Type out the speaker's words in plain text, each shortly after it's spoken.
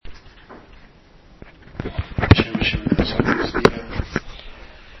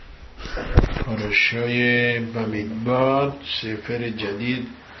پاراشای بمدبر سفر جدید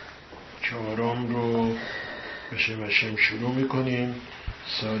 4 رو بشم شروع میکنیم.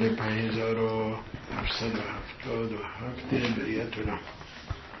 سال 5777 بریتونم.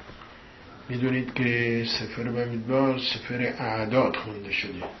 میدونید که سفر بمدبر سفر اعداد خونده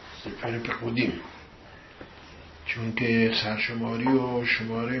شده، سفر قدیم، چون که سرشماری و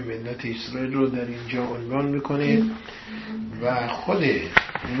شماره ملت اسرائیل رو در اینجا عنوان میکنه و خود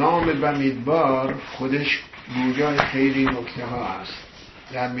نام بمدبر خودش گویای خیلی نکته ها هست.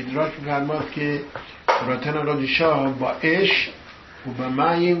 در میدراش میفرماد که راتن قدشا با عشق و به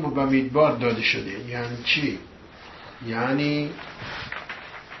معیم و بمدبر داده شده. یعنی چی؟ یعنی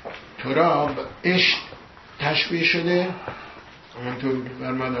تورا با عشق تشبیه شده، همونطور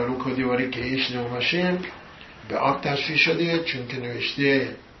فرماد رو کدیواری که عشق نماشیم به آب تشبیه شده، چون که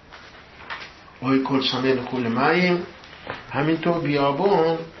نوشته اوی کل سامن کل معیم. همینطور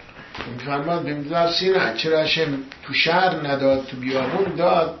بیابون میفرماد بمدبر سینه، چرا هشم تو شهر نداد تو بیابون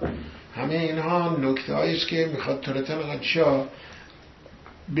داد. همه اینها نکته هاییست که میخواد تورتن قدشا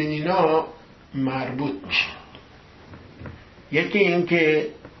به اینا مربوط میشه. یکی این که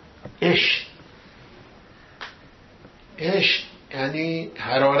عشق یعنی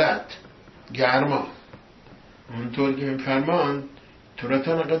حرارت، گرما. اونطور که میفرمان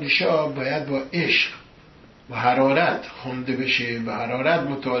تورتن قدشا باید با عشق و حرارت خونده بشه، با حرارت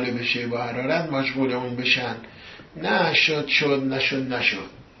مطالعه بشه، با حرارت مشغول اون بشن. نه شد نشد.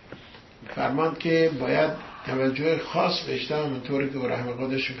 فرمان که باید توجه خاص بشته، اونطوری که رحم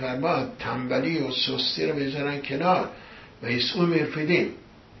قدش فرمان تنبلی و سستی رو بذارن کنار و ایسو میرفیدیم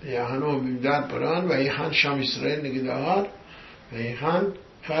یهانو بیمدر بران و ایخان شام اسرائیل نگدهار و ایخان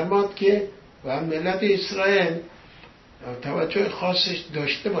فرمان که و ملت اسرائیل توجه خاصش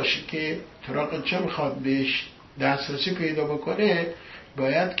داشته باشه که تراق چه میخواد بهش دسترسی پیدا بکنه،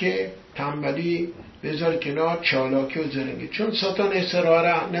 باید که تنبلی بذاره کنار، چالاکی و زرنگی. چون ساتان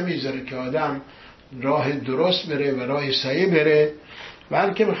اصراره نمیذاره که آدم راه درست بره و راه صحیح بره،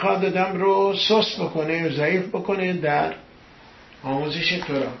 بلکه میخواد آدم رو سست بکنه و ضعیف بکنه در آموزش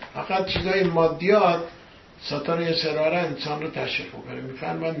تورا. فقط چیزای مادیات ساتان اصراره انسان رو تشویق بکنه.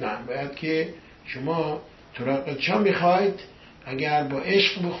 میفرماد نه، باید که شما تورا چه میخواید اگر با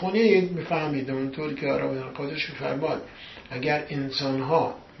عشق بخونید میفهمید. اونطور که آرام قدش میفرماد اگر انسان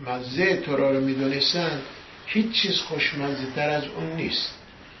ها مزه تورا رو میدونستن هیچ چیز خوشمزه تر از اون نیست.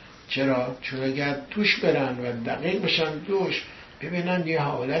 چرا؟ چون اگر توش برن و دقیق بشن توش، ببینن یه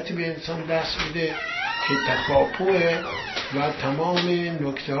حالتی به انسان دست میده که تکاپوه و تمام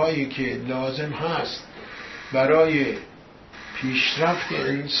نکته هایی که لازم هست برای پیشرفت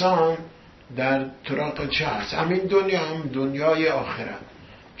انسان در طرق چه هست. همین دنیا هم دنیای آخرت.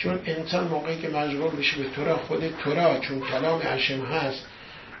 چون انسان موقعی که مشغول بشه به طرق خود طرق، چون کلام هشم هست،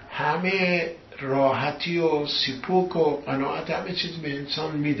 همه راحتی و سیپوک و قناعت همه چیز به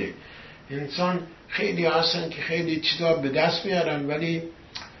انسان میده. انسان خیلی هستن که خیلی چیزا به دست میارن ولی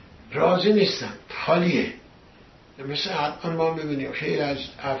راضی نیستن، خالیه. مثل الان ما میبینیم خیلی از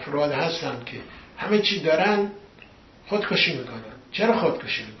افراد هستن که همه چی دارن خودکشی میکنن. چرا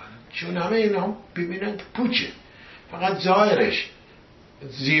خودکشی میکنن؟ چون همه اینا ببینن که پوچه، فقط ظاهرش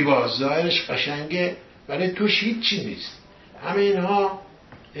زیباست، ظاهرش قشنگه ولی توش هیچی نیست. همه اینها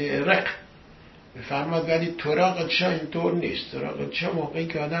رق میفرماد. ولی تورا قدشا اینطور نیست. تورا قدشا موقعی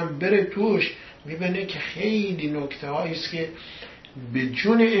که آدم بره توش میبینه که خیلی نکته هاییست که به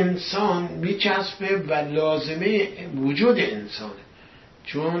جون انسان میچسبه و لازمه وجود انسانه.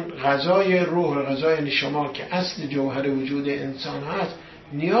 چون غذای روح، غذای نشما که اصل جوهر وجود انسان هست،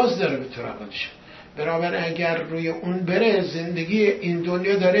 نیاز داره به تورا قدشا. برابر اگر روی اون بره، زندگی این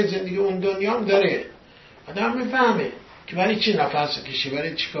دنیا داره، زندگی اون دنیا هم داره. آدم میفهمه که برای چی نفس کشه،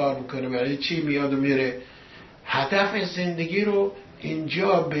 برای چی کار میکنه، برای چی میاد و میره. هدف زندگی رو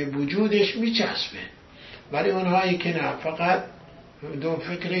اینجا به وجودش میچسبه. برای اونهایی که نه، فقط دو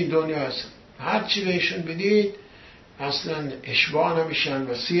فکری دنیا هستن، هر چی بهشون بدید اصلا اشباع نمیشن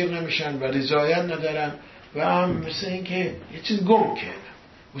و سیر نمیشن و رضایت ندارن و هم مثل این که یه چیز گم کردن.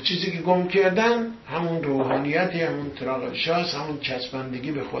 و چیزی که گم کردن همون روحانیتی، همون تراغشاست، همون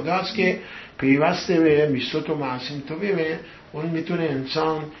چسبندگی به خداست که پیوسته به میستوت و معصیم تو بیمه. اون میتونه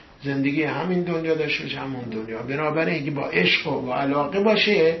انسان زندگی همین دنیا داشته باشه، همون دنیا. بنابراین اینکه با عشق و با علاقه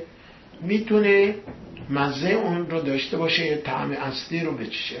باشه میتونه مزه اون رو داشته باشه، طعم اصلی رو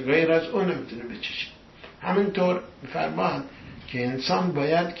بچشه، غیر از اون نمیتونه بچشه. همینطور میفرماد که انسان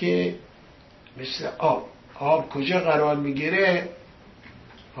باید که مثل آب کجا قرار میگیره؟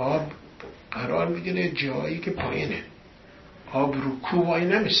 آب قرار میگیره جایی که پایینه. آب رو کوه وای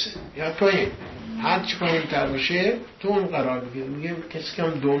نمیسه یا پایین. هر چی پایین‌تر باشه تو اون قرار بگیره. میگه کسی که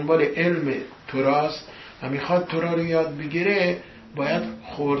هم دنبال علم توراست و میخواد تورا رو یاد بگیره باید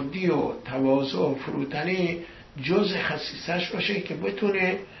خردی و تواضع و فروتنی جز خصیصش باشه که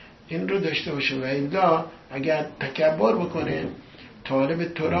بتونه این رو داشته باشه. و الا اگر تکبر بکنه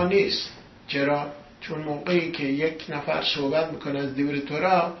طالب تورا نیست. چرا؟ چون موقعی که یک نفر صحبت میکنه از دیور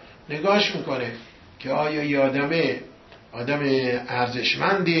تورا نگاش میکنه که آیا یه آدم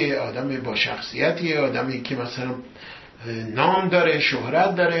ارزشمندی، آدم با شخصیتی، آدمی که مثلا نام داره،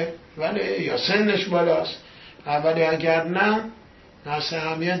 شهرت داره، ولی یا سنش بالاست. ولی اگر نه اصلا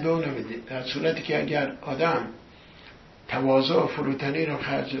اهمیت به اون نمیده. در صورتی که اگر آدم تواضع و فروتنی رو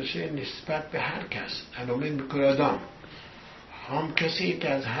خرج بشه نسبت به هر کس، علامه میکنه آدم هم کسی که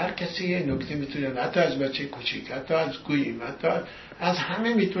از هر کسی نکته میتونه، حتی از بچه کوچیک، حتی از گوییم، حتی از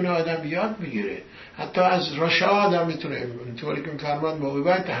همه میتونه آدم یاد بگیره. حتی از رشا آدم میتونه، اینطوری که میفرمان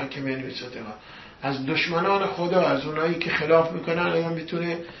موهبت تحکمه نمیسته از دشمنان خدا، از اونایی که خلاف میکنن آدم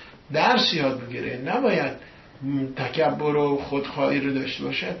میتونه درس یاد بگیره. نباید تکبر و خودخواهی رو داشته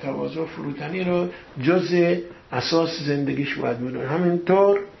باشه، تواضع و فروتنی رو جز اساس زندگیش باید بدونه.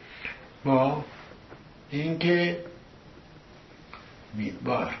 همینطور با اینکه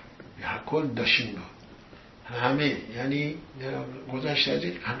میدبار کل داشتیم با همه، یعنی گذشته از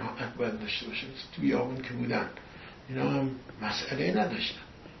یک قناعت باید داشته باشه. تو بیابون که بودن اینا هم مسئله نداشتن،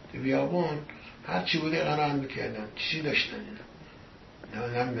 تو بیابون هر چی بوده قناعت میکردن. چی داشتن اینا؟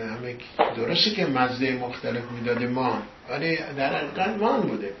 همه درسته که مزه مختلف میداده مان، ولی در حقیقت مان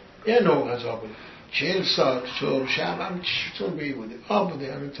بوده، یه نوع غذا بوده. 40 سال صبح شب هم چطور بی بوده، آب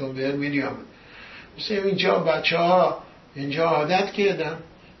بوده، همینطور بیر میریا بود. مثل اینجا بچه ها اینجا عادت کردن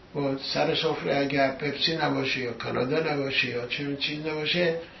با سر سفره اگر پپسی نباشه یا کانادا نباشه یا چه چیز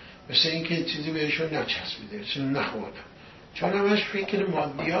نباشه، مثل اینکه چیزی بهشون نچسبیده، چون نخوردن، چون همش فکر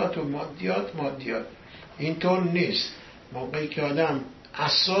مادیات و مادیات. اینطور نیست. موقعی که آدم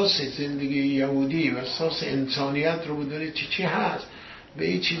اساس زندگی یهودی و اساس انسانیت رو بدونه چی هست، به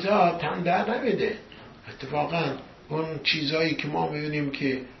این چیزا تن در نمیده. اتفاقا اون چیزایی که ما میبینیم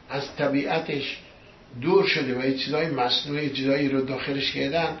که از طبیعتش دور شده و این چیزای مصنوعی، چیزایی رو داخلش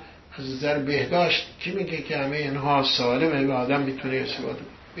کردن، از نظر بهداشت کی میگه که همه اینها سالمه و آدم میتونه استفاده کنه؟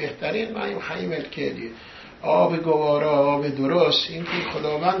 بهترین ما این خیمل کردی آب گوارا، آب درست، این که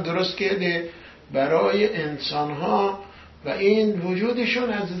خداوند درست کرده برای انسانها و این وجودشون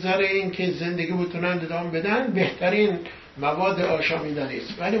از نظر این که زندگی بتونن ادامه بدن بهترین مواد آشامیدنی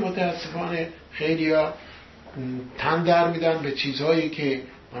است. ولی متاسفانه خیلیا تن در میدن به چیزهایی که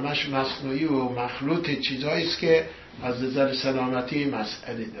همش مصنوعی و مخلوط چیزهایی است که از نظر سلامتی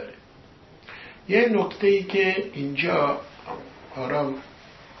مسئله داره. یه نکته‌ای که اینجا آرام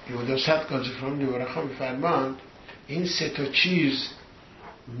یودست گازفران دیورخا میفرماند، این سه تا چیز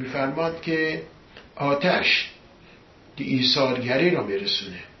میفرماد که آتش ایثارگری رو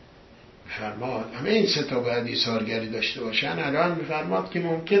میرسونه. میفرماد همه این سه تا باید ایثارگری داشته باشن. الان میفرماد که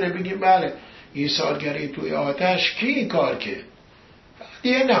ممکنه بگیم بله ایثارگری توی آتش کی کار کرد؟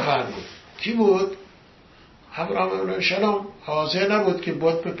 یه نفر بود. کی بود؟ ابراهیم علیه السلام حاضر نبود که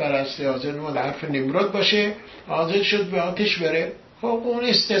بت بپرسته، حاضر نبود حرف نمرود باشه، حاضر شد به آتش بره. خب اون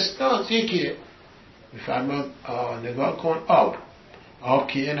استثناء یکیه. میفرماد نگاه کن آب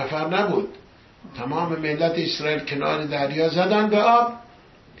که یه نفر نبود، تمام ملت اسرائیل کنار دریا زدن به آب،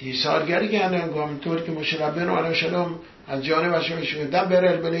 ایثارگری کردن. همونطور که موسی ربینا علیه السلام از جانبش میشوندن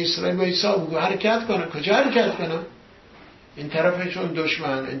بره بنی اسرائیل و عیسی بگو حرکت کنن. کجا حرکت کنن؟ این طرفشون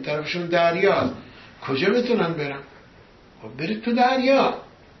دشمن، این طرفشون دریا، کجا میتونن برن؟ خب برید تو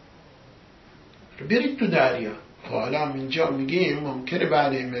دریا. خب حالا اینجا میگیم ممکنه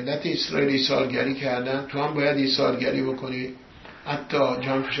بعد ملت اسرائیل ایثارگری کردن، تو هم باید ایثارگری بکنی، حتی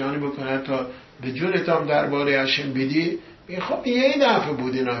جانفشانی بکنی، حتی به جونت هم درباره هشم بدی. خب یه دفعه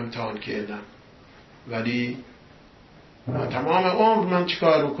بود اینا امتحان کردن، ولی تمام عمر من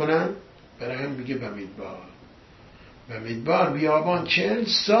چیکار بکنم؟ برای هم میگه بمدبار بیابان 40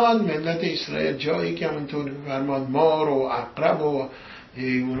 سال ملت اسرائیل، جایی که همونطور فرماد مار و عقرب و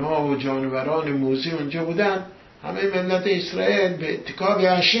حیوانات و جانوران موذی اونجا بودن، همه ملت اسرائیل به اتکاب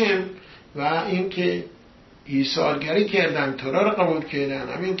هشم و اینکه ایثارگری کردن، تورا رو قبول کردن،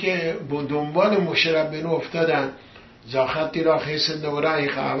 همین که با دنبال موسی ربینا افتادن، زاختی را خیس دورای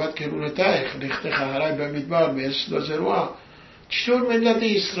خواهد که رونه تایخ ریخت خواهرای بمدبار به اسلازروا. چطور ملت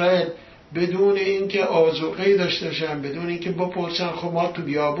اسرائیل بدون اینکه آذوقه‌ای داشته باشن، بدون اینکه بپرسن خب ما تو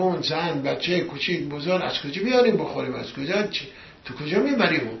بیابون زن بچه کوچیک بزرگ از کجا بیاریم بخوریم، از کجا تو کجا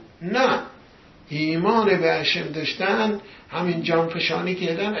میبریم؟ نه، ایمان به هشم داشتن، همین جانفشانی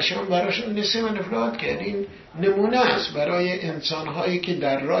کردن، هشم براشون نسیم نفرات کرد. این نمونه است برای انسانهایی که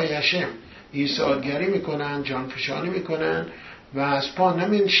در راه هشم ایثارگری میکنن، جانفشانی میکنن و از پا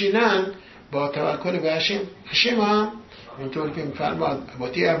نمی‌نشینن با توکل به هشم هم اونطور که میفرماد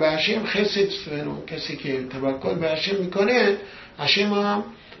باتی به هشم خسید، کسی که توکل به هشم میکنه هشم هم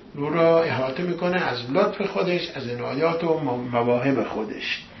رو را احاطه میکنه از لطف خودش، از عنایات و مواهب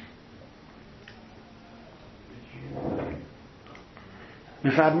خودش.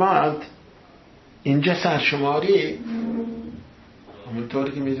 میفرماد اینجا سرشماری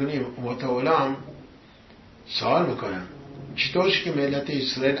همونطور که میدونیم امت علام سوال میکنن چطورش که ملت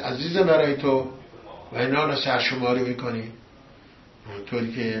اسرائیل عزیزه برای تو و اینا رو سرشماری میکنی؟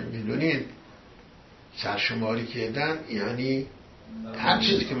 همونطوری که میدونید سرشماری کردن یعنی هر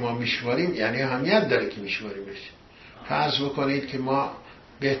چیزی که ما میشماریم یعنی اهمیت داره که میشماریمش. فرض بکنید که ما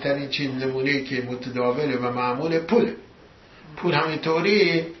بهترین چیز نمونه‌ای که متداوله و معمول پول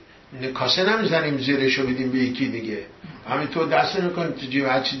همینطوری کاسه نمیزنیم زیرشو بدیم به یکی دیگه، همینطور دست نمیکنیم تو جیب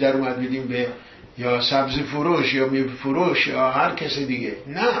هر چی در اومد بدیم به یا سبزی فروش یا میوه فروش یا هر کسی دیگه.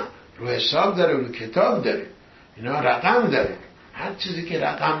 نه، رو حساب داره، رو کتاب داره، اینا رقم داره. هر چیزی که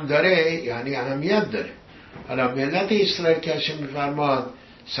رقم داره یعنی اهمیت داره. حالا ملت اسرائیل که هشم میفرماد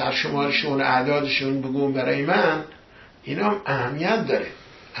سرشمارشون اعدادشون بگون برای من، اینا اهمیت داره.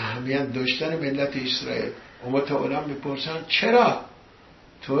 اهمیت داشتن ملت اسرائیل. امت علام میپرسن چرا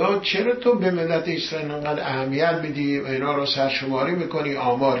تو به ملت اسرائیل انقدر اهمیت میدی و اینا رو سرشماری میکنی،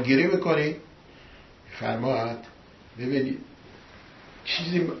 آمارگیری میکنی؟ فرماد ببینید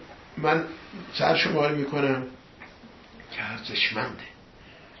چیزی من سرشماری میکنم که ارزشمنده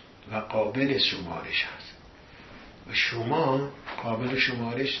و قابل شمارش هست و شما قابل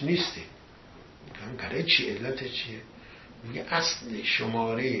شمارش نیستی. برای چی؟ علت چیه؟ میگه اصل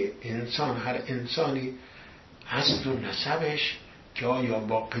شماره انسان، هر انسانی اصل و نسبش که آیا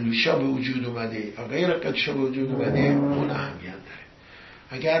با قدوشا به وجود اومده یا غیر قدوشا به وجود اومده اون اهمیت داره.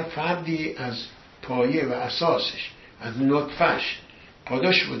 اگر فردی از پایه و اساسش از نطفش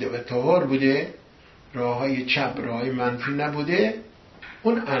قدوش بوده و طهور بوده، راههای چپ راههای منفی نبوده،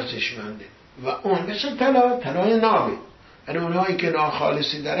 اون ارزشمنده و اون مثل طلای نابه. یعنی اونهایی که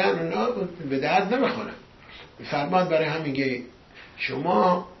ناخالصی دارن اونا به درد نمیخورن. فرماد برای همین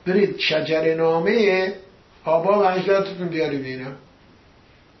شما برید شجر نامه آبا و اجدادتون بیاری بینم.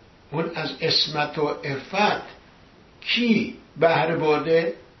 اون از عصمت و عفت کی بهره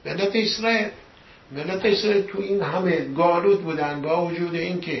برده؟ ملت اسرائیل. ملت اسرائیل تو این همه گالود بودن، با وجود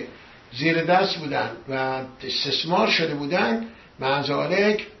این که زیر دست بودن و استثمار شده بودن،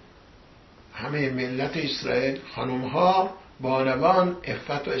 معذالک همه ملت اسرائیل خانمها بانوان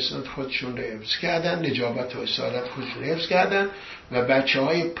عفت و عصمت خودشون رو حفظ کردن، نجابت و اصالت خودشون رو حفظ کردن و بچه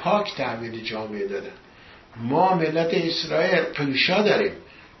های پاک تحویل جامعه دادن. ما ملت اسرائیل قدوشا داریم،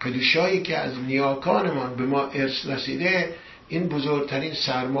 قدوشایی که از نیاکانمان به ما ارث رسیده. این بزرگترین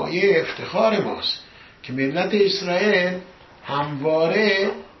سرمایه افتخار ماست که ملت اسرائیل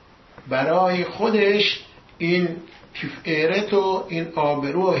همواره برای خودش این تفعیرت و این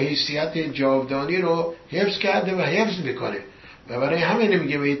آبرو و حیثیت جاودانی رو حفظ کرده و حفظ میکنه و برای همین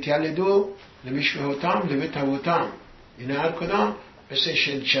میگه ویتیلدو نمیشبهوتام لبتوتام. این هر کدام مثل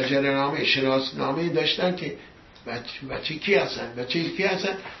شجرنامه شناسنامه داشتن که بچه کی هستن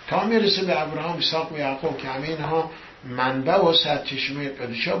تا میرسه به ابراهام، اسحاق و یعقوب که همه اینها منبع و سرچشمه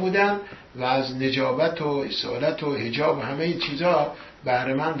قدوشا بودن و از نجابت و اصالت و حجاب و همه چیزا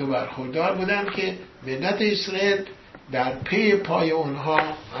بهره‌مند و برخوردار بودن که ملت اسرائیل در پی پای اونها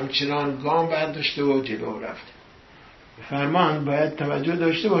همچنان گام برداشته و جلو رفته. فرمان باید توجه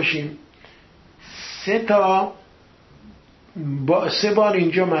داشته باشیم. سه بار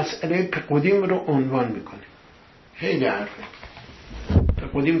اینجا مسئله قدیم رو عنوان میکنه. خیلی حرفه.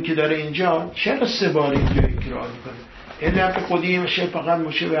 قدیم که داره اینجا چرا سه بار اینجا اکرار میکنه؟ علت قدیم فقط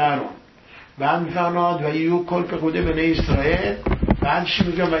مشه به هرون. بعد میفرماد و یو کل په قدیم بنی اسرائیل، بعدش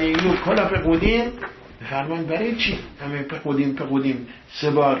میگه و یو کل په قدیم. فرمان برای چی همه په قدیم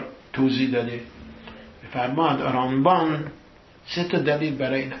سه بار توضیح داده؟ فرمان رامبان سه تا دلیل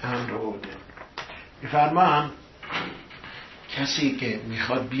برای این امر آورده. فرمان کسی که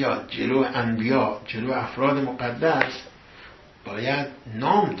میخواد بیاد جلو انبیا، جلو افراد مقدس، باید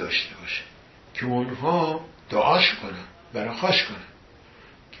نام داشته باشه که اونها دعاش کنن، براخاش کنن.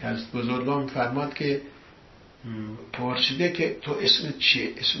 که از بزرگان فرماد که پرسیده که تو اسمت چیه؟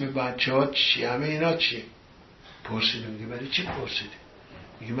 اسم بچه ها چیه؟ همه اینا چیه؟ پرسیده. میگه برای چی پرسیده؟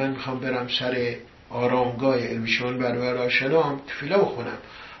 میگه من میخوام برم سر آرامگاه علمیشون برای آشنام تفیله بخونم.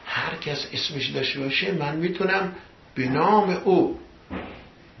 هر کس اسمش داشته باشه من میتونم به نام او،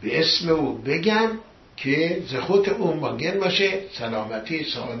 به اسم او بگم که زخوت اون ماگن باشه، سلامتی،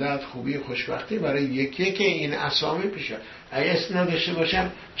 سعادت، خوبی، خوشبختی برای یکی که این اسامی پیشه. اگه اسم نداشته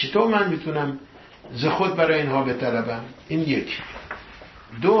باشم چطور من میتونم زخوت برای اینها بطلبم؟ این یک.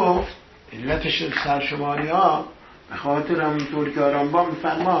 دو، علتش سرشماری ها به خاطر همونطور که آرامبا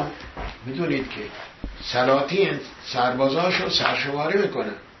میفرماد، میدونید که سلاطین سربازاشو سرشماری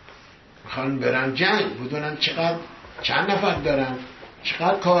میکنن، میخوان برن جنگ، بدونن چقدر چند نفر دارن،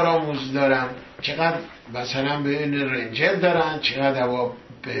 چقدر کارآموز دارن، چقدر مثلا به این رنجر دارن، چقدر هوا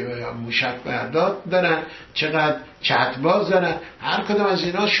موشک بردار دارن، چقدر چتباز دارن. هر کدوم از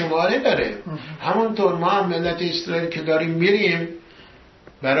اینا شماره داره. همونطور ما هم ملت اسرائیل که داریم میریم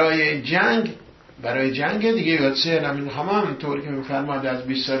برای جنگ دیگه، یادسه نمین همونطور که میفرماد از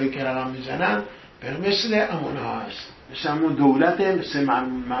 20 سالی که رقم میزنن مثل امونها هست، مثل همون دولت، مثل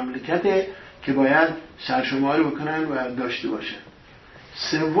مملکت که باید سرشماری بکنن و داشته باشن.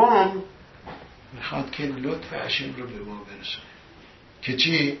 سوم میخواد که لطف عشیم رو به ما برسونه که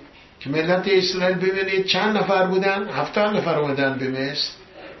چی؟ که ملت اسرائیل ببینید چند نفر بودن؟ 70 نفر بودن به مصر.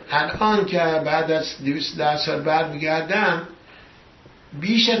 الان که بعد از 210 سال برمیگردن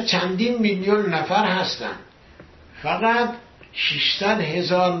بیش از چندین میلیون نفر هستن. فقط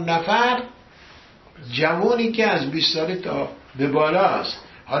 600,000 نفر جوانی که از 20 سال تا به بالاست.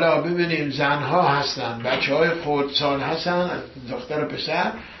 حالا ببینیم زنها هستن، بچه‌های خردسال هستن، دختر و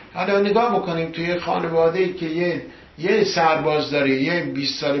پسر. حالا نگاه بکنیم توی خانواده‌ای که یه سرباز داره، یه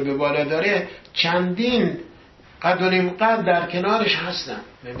 20 سال به بالا داره، چندین قد و نیم قد در کنارش هستن.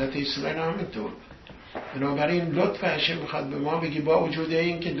 ملت اسرائیل همینطور. بنابراین لطف هشه میخواد به ما بگی با وجود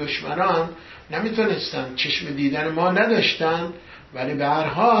این که دشمنان نمیتونستن، چشم دیدن ما نداشتن، ولی به هر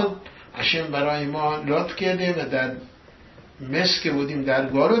حال هشم برای ما لطف کرده و در مصر که بودیم، در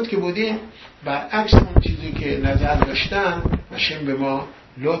گاروت که بودیم، برعکس اون چیزی که نظر داشتن هشم به ما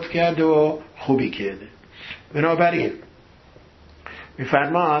لطف کرده و خوبی کرده. بنابراین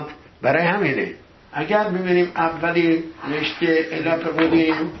میفرماد برای همینه اگر ببینیم اولی رشته الاپ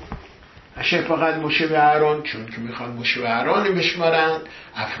بودیم هشه فقط موشه و اهران، چون که میخوان موشه و اهرانی بشمارن،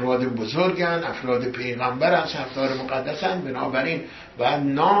 افراد بزرگن، افراد پیغمبرن، سردار مقدسن. بنابراین باید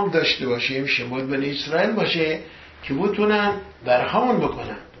نام داشته باشیم، شمول بنی اسرائیل باشه که بتونن برخوان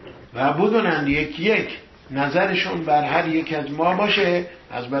بکنن و بدونن یک نظرشون بر هر یک از ما باشه،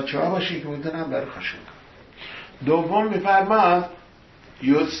 از بچه ها باشه که بتونن برخوشون. دوم میفرماد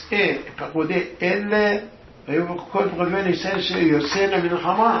یوسعه فقوده ال و کل قلبه نیسرش یوسعه نمین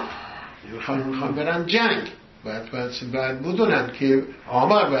خمان، میخوان برن جنگ، باید بدونن که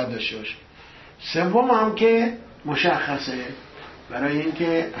آمار باید داشته باشه. سوم هم که مشخصه برای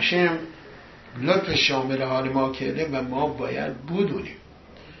اینکه هشم لطف شامل حال ما کرده و ما باید بدونیم،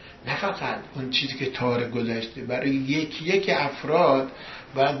 نه فقط اون چیزی که تار گذشته، برای یک افراد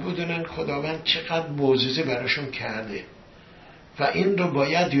باید بدونن خداوند چقدر معجزه براشون کرده و این رو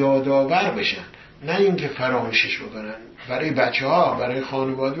باید یادآور بشن، نه اینکه فراموشش بکنن. برای بچه ها، برای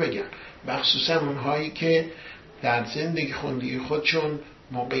خانواده بگن، مخصوصا اونهایی که در زندگی خودشون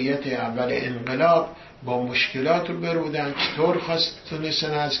موقعیت اول انقلاب با مشکلات رو برودن، چطور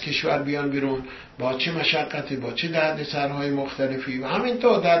تونستن از کشور بیان بیرون، با چه مشقتی، با چه دردسرهای مختلفی. و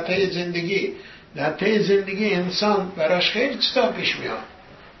همینطور در طی زندگی انسان براش خیلی چیزا پیش میاد.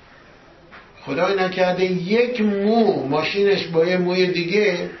 خدای نکرده یک مو ماشینش با یه موی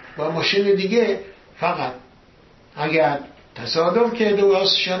دیگه، با ماشین دیگه، فقط اگر تصادف کرده و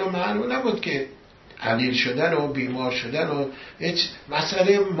واسشان معلوم نبود که علیل شدن و بیمار شدن و هیچ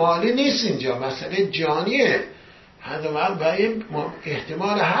مسئله مالی نیست، اینجا مسئله جانیه. حداقل برای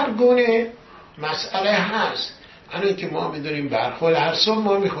احتمال هر گونه مسئله هست. الان که ما میدونیم برخورد هر صبح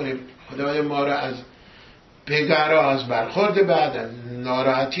ما میخونیم خدای ما را از بگرا، از برخورد بعد، از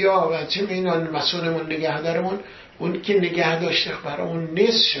ناراحتی ها و چه میدونن مسئولمون نگهدارمون، اون که نگه داشته برامون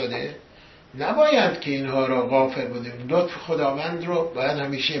نیست شده. نباید که اینها را غافل بودیم. لطف خداوند رو باید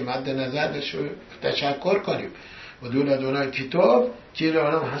همیشه مد نظر داشت و تشکر کنیم و دونای کتاب که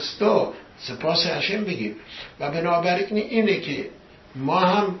رانم هستو سپاس هشم بگیم. و بنابراین اینه که ما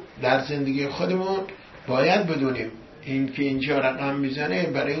هم در زندگی خودمون باید بدونیم این که اینجا رقم میزنه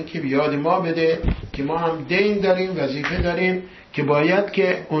برای اینکه یاد ما بده که ما هم دین داریم، وظیفه داریم که باید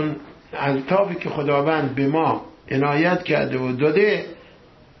که اون الطافی که خداوند به ما عنایت کرده و داده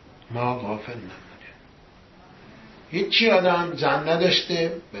ما غافل نمونه. هیچی آدم زن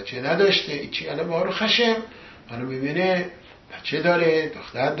نداشته، بچه نداشته، هیچی الان ما رو خشم، حالا میبینه بچه داره،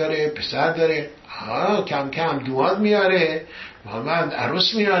 دختر داره، پسر داره، کم کم دواد میاره، محمد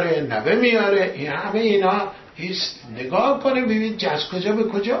عروس میاره، نوه میاره، این همه اینا هیست. نگاه کنه ببین از کجا به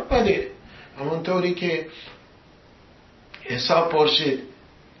کجا بده. همونطوری که حساب پرسید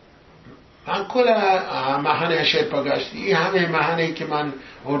من کل محنه شرپا گشتی این همه محنه که من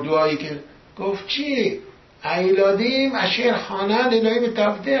اردوهایی که گفت چی؟ ایلادیم اشیر خانه الهی به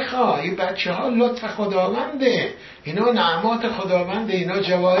تبده خواه این بچه ها لطف خداونده، اینا نعمات خداونده، اینا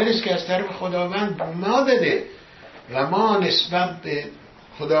جواهر است که از طرف خداوند ما داده و ما نسبت به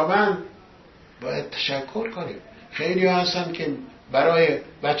خداوند باید تشکر کنیم. خیلی هستن که برای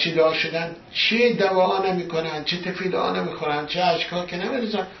بچه دار شدن چه دوا نمی کنن، چه تفیل نمی خورن، چه اشکال که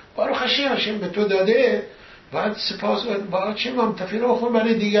نمیدونن، بارو خشیم به تو داده باید سپاس باید چه منتفی رو خون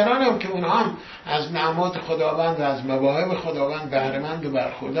برای دیگران هم که اونها هم از نعمات خداوند و از مواهب خداوند بهره‌مند و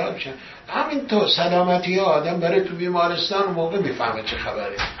برخوردار بشن. همینطور سلامتی آدم برای تو بیمارستان موقع میفهمه چه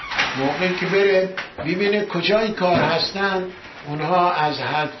خبره، موقعی که بره ببینه کجای کار هستن اونها از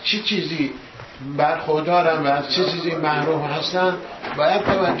هر چیزی برخوردارن و از چه چیزی محروم هستن. باید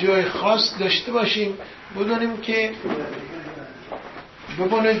توجه خاص داشته باشیم، بدونیم که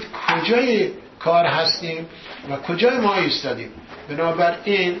ببینید کجای کار هستیم و کجای ما ایستادیم.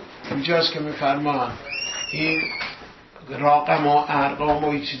 بنابراین اینجاست که میفرمان این رقم و ارقام و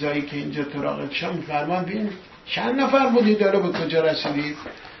این چیزایی که اینجا تو راقبشان میفرمان ببین چند نفر بودید داره به کجا رسیدید.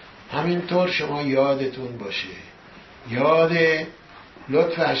 همینطور شما یادتون باشه، یاد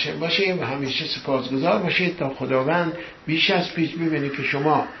لطف هشم باشیم و همیشه سپاسگزار باشید تا خداوند بیش از پیش ببینه که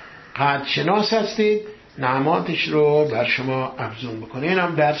شما قدرشناس هستید، نعماتش رو بر شما افزون بکنه. این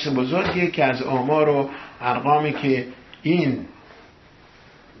هم درس بزرگیه که از آمار و ارقامی که این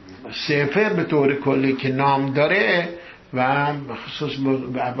سفر به طور کلی که نام داره و خصوص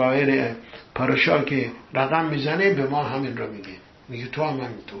عبایر پاراشا که رقم میزنه به ما همین رو میگه تو هم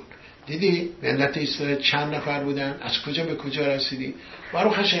همینطور. دیدی ملت اسرائیل چند نفر بودن، از کجا به کجا رسیدی.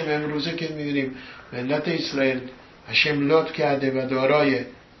 باروخ هشم امروزه که میبینیم ملت اسرائیل هشم لطف کرده و دارای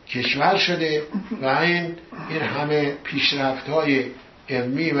کشور شده و این همه پیشرفت های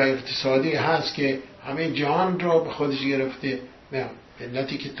علمی و اقتصادی هست که همه جهان را به خودش گرفته.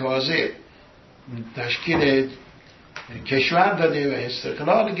 ملتی که تازه تشکیل کشور داده و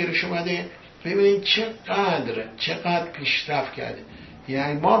استقلال گرش اومده، ببینید چقدر پیشرفت کرده.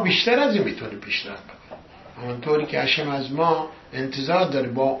 یعنی ما بیشتر از این میتونیم پیشرفت کنیم، همونطوری که هشم از ما انتظار داره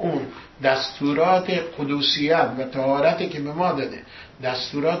با اون دستورات قدوسیت و طهارتی که به ما داده،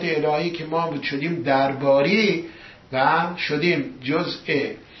 دستورات الهی که ما شدیم درباری و شدیم جزء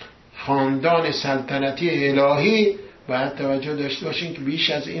خاندان سلطنتی الهی. باید توجه داشته باشیم که بیش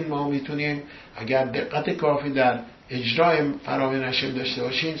از این ما میتونیم اگر دقت کافی در اجرای فرامین هشم داشته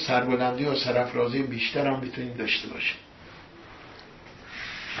باشیم سربلندی و سرافرازی بیشتر هم میتونیم داشته باشیم.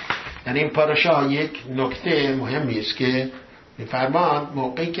 یعنی این پاراشا یک نکته مهمی است که می‌فرماند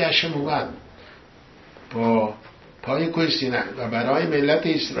موقعی که هشم اومد با پای کوه سینه و برای ملت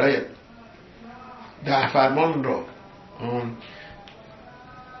اسرائیل 10 فرمان رو اون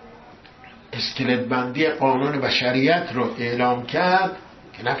اسکلت بندی قانون بشریت رو اعلام کرد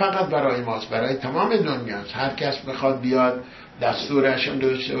که نه فقط برای ماست، برای تمام دنیاست. هر کس بخواد بیاد دستور هشم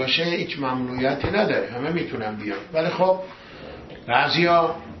داشته باشه هیچ ممنوعیتی نداره، همه میتونن بیان. ولی خب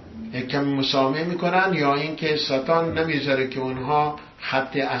بعضیا یکم مسامحه میکنن یا اینکه ساتان نمیذاره که اونها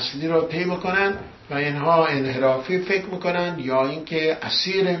خط اصلی رو طی بکنن و اینها انحرافی فکر میکنن یا اینکه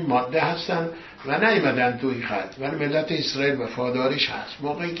اسیر ماده هستن و نیومدن توی خط. ولی ملت اسرائیل وفاداریش هست.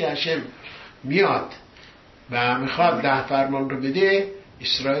 موقعی که هشم میاد و میخواد 10 فرمان رو بده،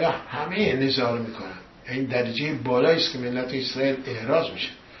 اسرائیل همه نظاره میکنن. این درجه بالایی است که ملت اسرائیل احراز میشه.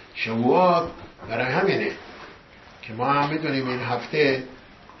 شبوات برای همینه که ما هم میدونیم این هفته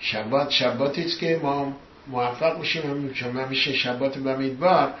شباتی است که ما موفق میشیم همیشه شبات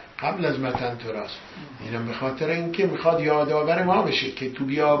بمدبر قبل از متن توراست. اینم به خاطر اینکه میخواد یادآور ما بشه که تو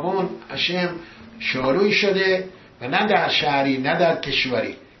بیابون هشم شاروی شده و نه در شهری نه در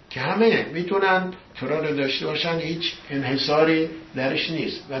کشوری که همه میتونن تورا رو داشته باشن، هیچ انحصاری درش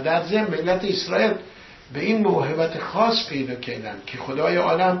نیست. و در ضمن ملت اسرائیل به این موهبت خاص پیدا کردن که خدای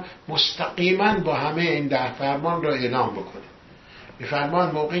عالم مستقیما با همه این 10 فرمان را اعلام بکنه.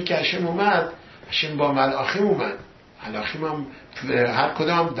 میفرمان موقعی که هشم اومد، هشم با ملاخیم اومد. ملاخیم هم هر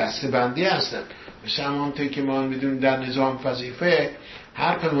کدام دستبندی هستن، مثل همونطور که ما میدونیم در نظام وظیفه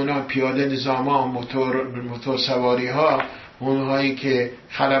هر کدوم اونا پیاده نظام ها، موتور سواری ها، اونهایی که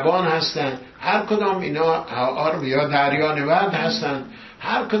خلبان هستن، هر کدام اینا آرم یا دریانورد هستن.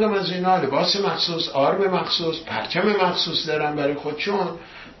 هر کدام از اینا لباس مخصوص، آرم مخصوص، پرچم مخصوص دارن برای خودشون.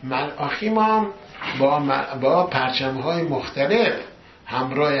 ملاخیم هم با پرچم های مختلف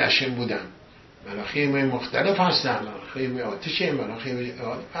همراه هشم بودن. ملاخیم مختلف هستن، ملاخیم آتشه، ملاخیم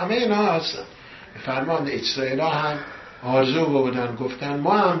همه اینا هستن. فرمان اسرائیل هم آرزو بودن، گفتن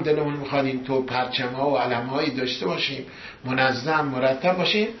ما هم دلمون میخواد این تو پرچم ها و علم هایی داشته باشیم، منظم مرتب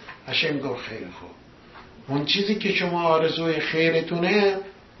باشیم. هشم گفت خیلی خوب، اون چیزی که شما آرزوی خیرتونه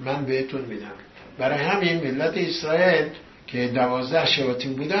من بهتون میدم. برای همین ملت اسرائیل که 12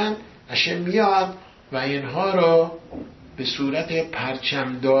 شباطین بودن، هشم میاد و اینها رو به صورت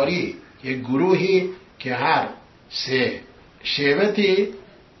پرچمداری، یک گروهی که هر 3 شبطی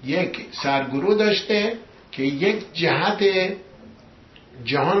یک سرگروه داشته که یک جهت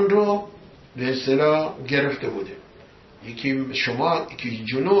جهان رو به اصطلاح گرفته بوده، یکی شمال، یکی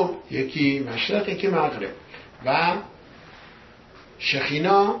جنوب، یکی مشرق، یکی مغرب، و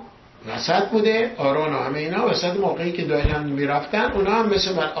شخینا وسط بوده، آرون و همه اینا وسط. موقعی که دائما میرفتن اونا هم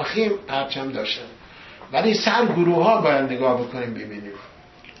مثل ملاخیم پرچم داشتن. ولی سرگروه ها باید نگاه بکنیم ببینیم.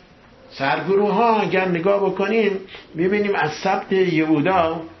 سرگروه ها اگر نگاه بکنیم ببینیم از سبط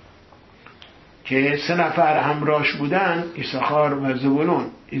یهودا که 3 نفر همراهش بودن، یساخار و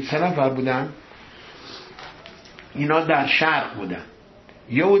زبولون، این 3 نفر بودن، اینا در شرق بودن.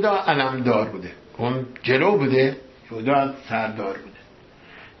 یهودا علمدار بوده، اون جلو بوده، یهودا سردار بوده.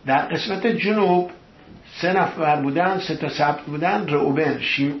 در قسمت جنوب 3 نفر بودن، 3 تا سبط بودن، روبن،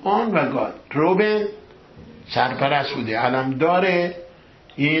 شیمعون و گاد. روبن سرپرست بوده، علمدار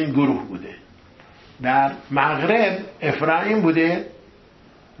این گروه بوده. در مغرب افرایم بوده،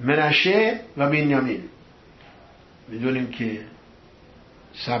 منشه و بنیامین. میدونیم که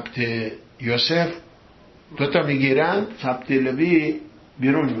سبط یوسف 2 تا میگیرن، سبط لوی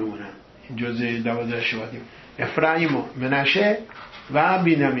بیرون میمونن. این جزء 12 شباطین. افرایم و منشه و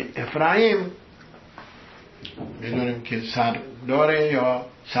بنیامین. افرایم میدونیم که سردار یا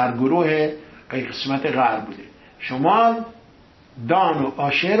سرگروه قسمت غرب بوده. شمال دان و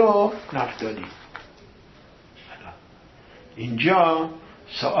آشر و نفتالی. اینجا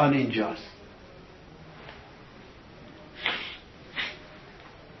سوال اینجاست،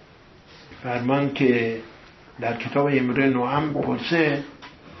 فرمان که در کتاب امره نوام پرسه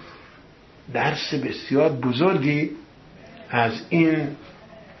درس بسیار بزرگی از این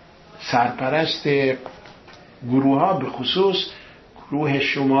سرپرست گروه ها، به خصوص گروه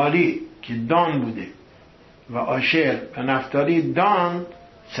شمالی که دان بوده و آشر و نفتالی. دان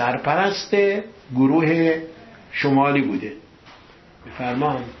سرپرست گروه شمالی بوده.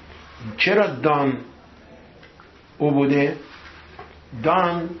 فرمان چرا دان او بوده؟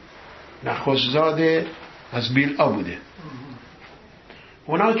 دان نخستزاده از بیلعا بوده.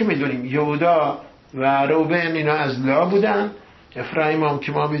 اونا که میدونیم یهودا و روبن اینا از لعا بودن. افرایم هم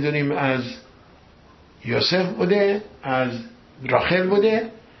که ما میدونیم از یوسف بوده، از راخل بوده.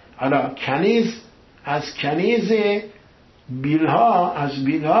 حالا کنیز از کنیز بیلها، از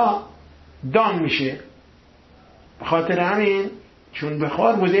بیلها دان میشه. به خاطر همین چون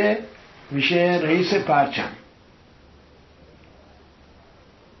بخار بوده میشه رئیس پرچم.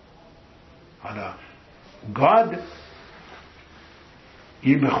 حالا گاد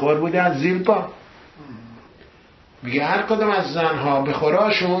این بخور بوده از زیلپا. میگه هر کدام از زنها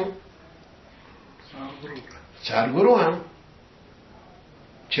بخوراشون سرگروه هم.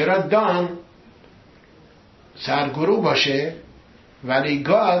 چرا دان سرگروه باشه ولی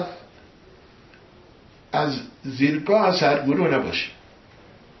گاد از زیلپا سرگروه نباشه؟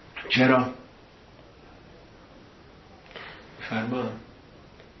 چرا؟ فرمان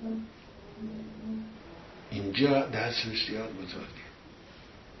اینجا دست بسیار بزرگه.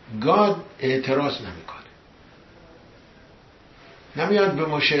 گاد اعتراض نمیکنه، نمیاد به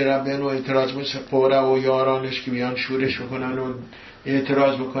موشه ربن و اعتراض مثل قوره و یارانش که میان شورش بکنن و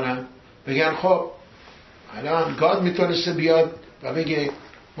اعتراض بکنن، بگن خب الان گاد میتونسته بیاد و بگه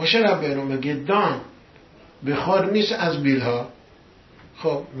موشه ربن و بگه دان بخور نیست از بیلها،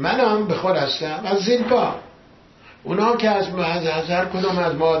 خب منم بخور هستم از زیلپا. اونا که از هر کدوم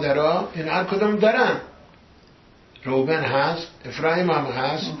از مادرها این هر کدوم دارن. روبن هست، افرایم هم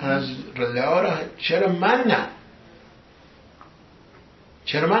هست، از لعا را. چرا من نه؟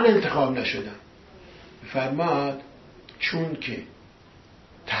 چرا من انتخاب نشدم؟ فرماد چون که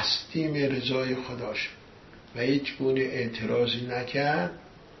تسلیم رضای خدا شد و هیچ گونه اعتراضی نکرد.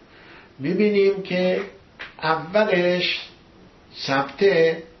 میبینیم که اولش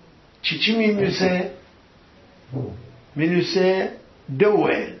سبته چی می‌نویسه؟ می‌نویسه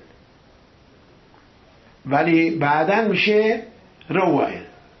دوئل، ولی بعداً میشه روئل.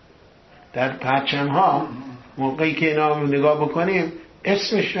 در پرچم ها موقعی که اینا رو نگاه بکنیم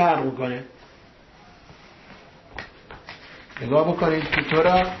اسمش فرق میکنه. نگاه بکنید که تو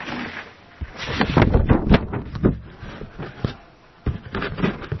را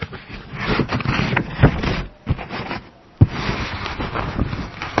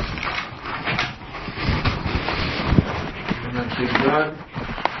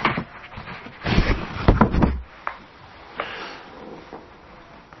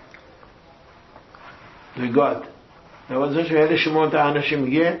لگاد. 12 شاید شما دهنش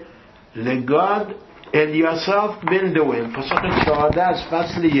میگه لگاد الیاساف بن دوئل. پاسخ 14 از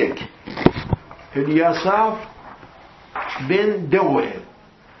فصل 1. الیاساف بن دوئل.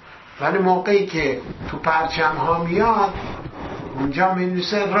 ولی موقعی که تو پرچم ها میاد اونجا می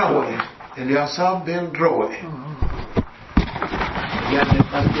نویسه روئه. الیاساف بن روئه. اگر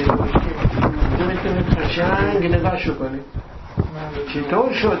دقت کنید اینجا میتونید قشنگ نگاهشو کنید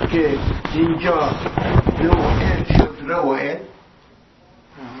چطور شد که اینجا دوئل شد روئه.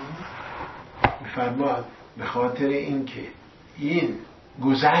 میفرماد به خاطر اینکه این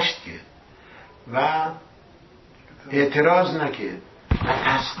گذشت کرد و اعتراض نکرد و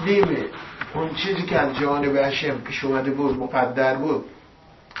تسلیم اون چیزی که از جانب هشم پیش اومده بود مقدر بود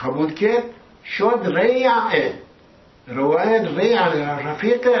قبول کرد، شد ریعه. روایت ریعه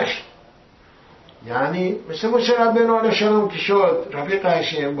رفیقش، یعنی مثل مشرب بن علیه السلام که شد رفیق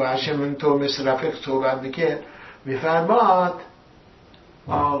هشم و هشم اینطور مثل رفیق صحبت بکرد. میفرماد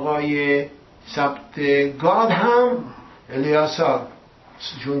آقای سبتگاد هم الیاسا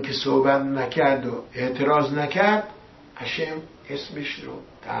چون که صحبت نکرد و اعتراض نکرد، هشم اسمش رو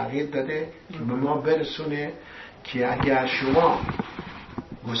تغییر داده که به ما برسونه که اگر شما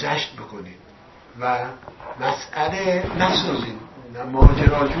گذشت بکنید و مسئله نسازید،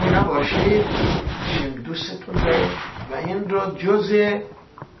 ماجراجو نباشید، هشم دوستتون داره و این رو جز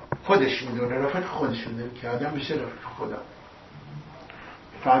خودش میدونه، رفیق خودش میدونه که آدم بشه رفیق خدا.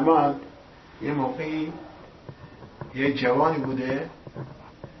 فرمان یه موقعی یه جوانی بوده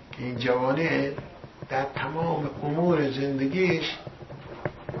که این جوانه در تمام امور زندگیش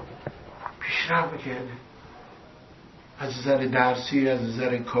پیشرفت کرده، از نظر درسی، از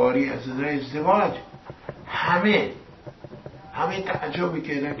نظر کاری، از نظر ازدواج. همه تعجب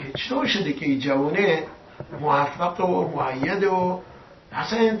کردن که چطور شده که این جوانه موفق و مؤید و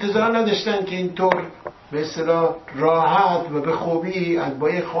اصلا انتظار نداشتن که اینطور به اصطلاح راحت و به خوبی از با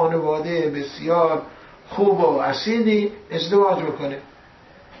یک خانواده بسیار خوب و اصیلی ازدواج بکنه.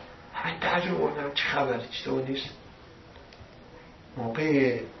 همین تعجب کردن چه خبری، چطور نیست.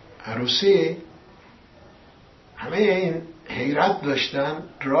 موقع عروسی همه این حیرت داشتن.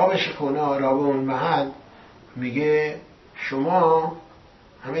 راوش خونه را به اون محل میگه شما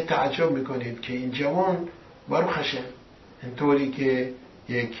همه تعجب میکنید که این جوان بارو خشن اینطوری که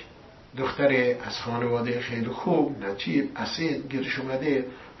یک دختر از خانواده خیلی خوب نجیب اصیل گیرش اومده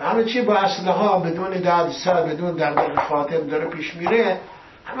و همه چی با اسلحه ها بدون دردسر بدون دردر خاطر داره پیش میره.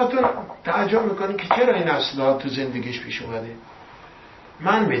 همه تون تعجب میکنید که چرا این اسلحه تو زندگیش پیش اومده.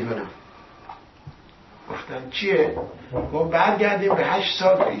 من میدونم. گفتن چیه؟ و برگردیم به 8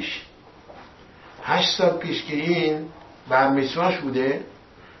 سال پیش. 8 سال پیش که این برمیسواش بوده،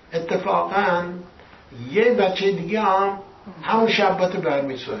 اتفاقا یه بچه دیگه هم همون شبات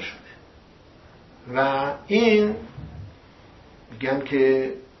برمیسواش شده و این میگن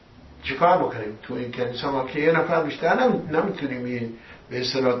که چیکار بکنیم تو این کنیسا ما که یه نفر بیشتر نمیتونیم این به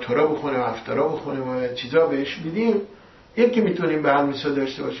اصطلاح تورا بخونیم افترا بخونیم و چیزا بهش میدیم. یکی میتونیم برمیسوا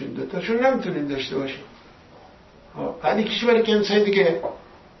داشته باشیم، دوتاشون نمیتونیم داشته باشیم. بعد کشی برای کنیسای دیگه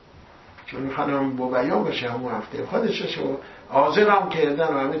چون میخوانم با بیان باشه همون هفته خودش شو حاضر هم کردن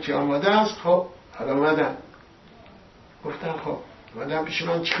و همه چی آماده است. خب حالا اومدن گفتن خب اومدن پیش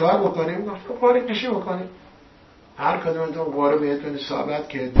من چیکار بکنیم؟ گفتم قاره کشی بکنیم. هر کدومتون قاره بهتون ثابت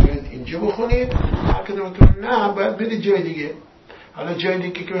که باید اینجا بخونید، هر کدومتون نه باید برید جای دیگه. حالا جای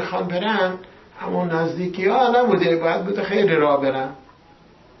دیگه که میخوان برن همون نزدیکی ها نبوده، باید بوده خیلی راه برن.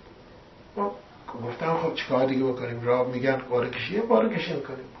 گفتم خب چیکار دیگه بکنیم؟ راه میگن قاره کشی، قاره کشی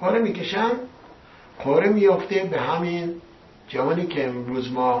میکنیم. قاره میکشن، قاره میفته به همین جوانی که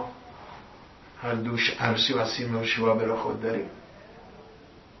امروز ما هر دوش عروسی و سیم و شباب را خود داریم.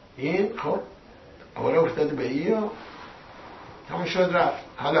 این خب قاره افتاده به ای و تمام شد رفت.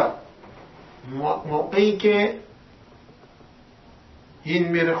 حالا موقعی که این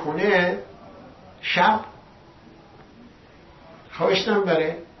میره خونه شب خوشتم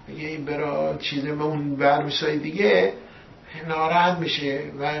بره میگه این برای چیز به اون برمیسای دیگه ناراحت میشه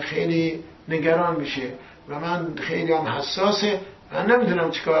و خیلی نگران میشه و من خیلی هم حساسه و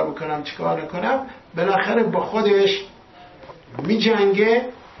نمیدونم چیکار بکنم چیکار نکنم. بالاخره با خودش میجنگه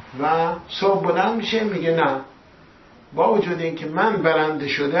و صبح بلند میشه میگه نه، با وجود این که من برنده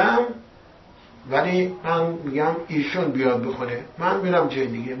شدم ولی من میگم ایشون بیاد بخونه، من میرم جای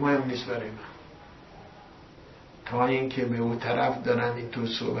دیگه، مهم نیست برای من. تا اینکه به اون طرف دارن این تو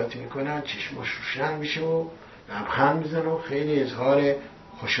صحبت میکنن چشماش روشن میشه و لبخند میزنه و خیلی اظهار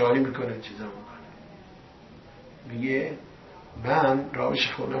خوشحالی میکنه چیزا میکنه. میگه من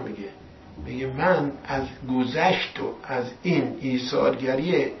راوش خونه میگه من از گذشت و از این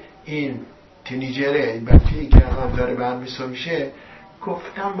ایثارگری این تینیجره بچه‌ای که هم داره برمیسا میشه،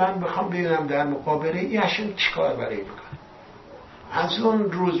 گفتم من بخوام ببینم در مقابله این هاشم چیکار برای میکنه. از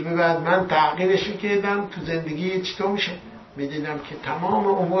اون روز به بعد من تغییرش میکردم تو زندگی چطور میشه، میدیدم که تمام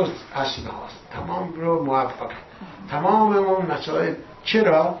امور اصل هاست، تمام رو موفق، تمام اون مسائل.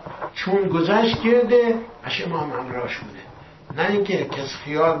 چرا؟ چون گذشت کرده هاشم هم همراهش بوده. نه اینکه کس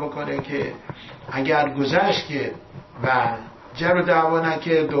خیال بکنه که اگر گذشت کرد و جر و دعوا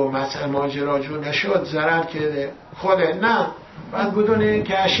نکرد و مسئله ماجراجو نشد ضرر کرده خوده. نه، باید بدونه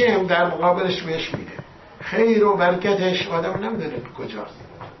که هاشم در مقابلش بهش میده. خیر و برکتش آدم نمیدونه کجاست.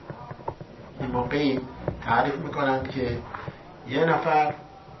 این موقعی تعریف میکنن که یه نفر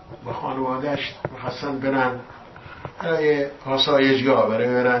با خانوادهش میخواستن برن برای آسایشگاه، برای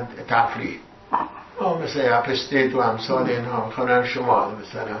برن تفریح، مثل اپستیت و امثال اینها میخوانن شما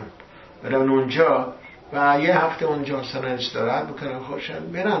مثلا برن اونجا و یه هفته اونجا مثلا استراحت بکنن، خوشن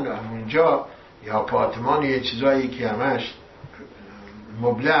برن اونجا یا آپارتمان یه چیزایی که همش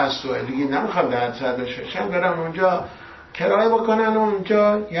مبله است و دیگه نمیخواد در سردش بشن، برن اونجا کرایه بکنن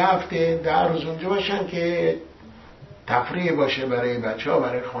اونجا یه هفته 10 روز اونجا باشن که تفریح باشه برای بچه ها،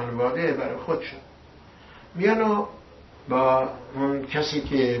 برای خانواده، برای خودشون. میان و با اون کسی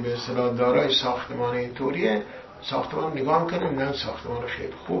که به اصطلاح دارای ساختمان اینطوریه ساختمان نگاه میکنه، نه ساختمان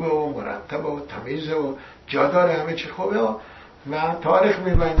خیلی خوبه و مرتب و تمیزه و جا داره، همه چی خوبه و تاریخ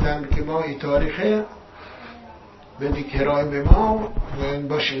میبندن که ما این تاریخه بدی کرایه به ما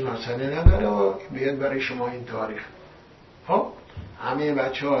باشین، مسئله نداره و بیاد برای شما این تاریخ. خب همه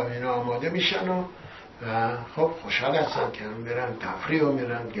بچه ها اینا آماده میشن و خب خوشحال هستن که هم برن تفریح و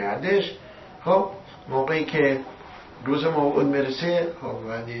میرن گردش. خب موقعی که روز موعود میرسه خب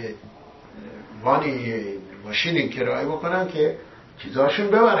باید وانی ماشینی کرایه بکنن که چیزاشون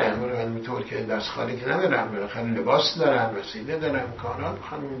ببرن، اینطور که دست خالی که نمیرن، بالاخره لباس دارن، وسیله دارن، امکانات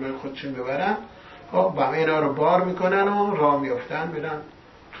بخوان خودشون ببرن. خب با اینا رو بار میکنن و راه میافتن برن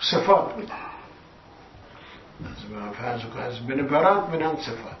تو صفات بودن. از فرض کن از بنبرات میرن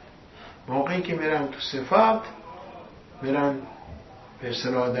صفات. موقعی که میرن تو صفات میرن به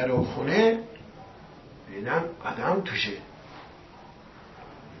اصطلاح در و خونه میرن آدم توشه.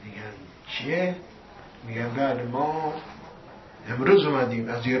 میگن چیه؟ میگن بله ما امروز اومدیم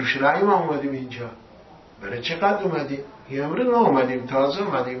از یروشلایم اومدیم اینجا. برای چقدر اومدیم؟ امروز ما اومدیم، تازه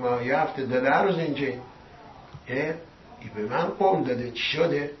اومدیم، ما یه هفته 10 روز اینجا. ای به من قوم داده چی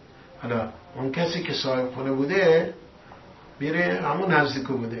شده؟ حالا اون کسی که صاحب خونه بوده میره همون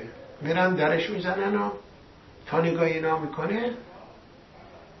نزدیکو بوده، میرن درش میزنن و تا نگاه اینا میکنه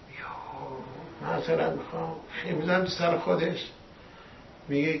یا مثلا میخوام میزن سر خودش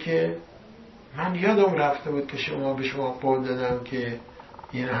میگه که من یادم رفته بود که شما به شما قول دادم که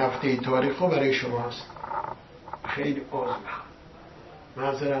این هفته تاریخو برای شماست، خیلی عذر میخوام،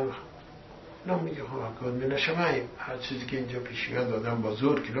 معذرت میخوام. نه میگه خب من شماییم، هر چیزی که اینجا پیش میاد آدم با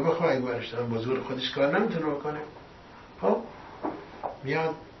زور که رو بخواه برش دادم با زور خودش کار نمیتونه بکنه. خب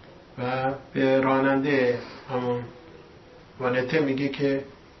میاد و به راننده همون وانته میگه که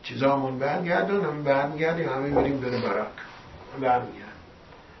چیزامون برگردون، هم برمیگردیم، همه میریم بره براک برمیگرد.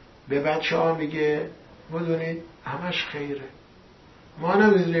 به بچه ها میگه بدونید همش خیره، ما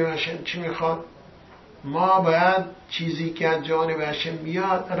نمیدونیم هاشم چی میخواد، ما باید چیزی که از جانب هاشم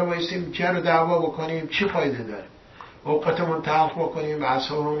میاد رو بایستیم جر و دعوا بکنیم، چی فایده داره؟ اوقاتمون تلخ بکنیم،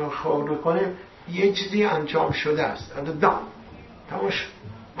 اعصابمون رو خورد کنیم، یه چیزی انجام شده است، تماش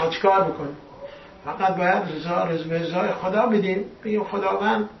ما چیکار بکنیم؟ فقط باید رضای خدا بدیم، بگیم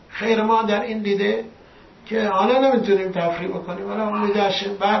خداوند خیر ما در این دیده که حالا نمیتونیم تفریح بکنیم، حالا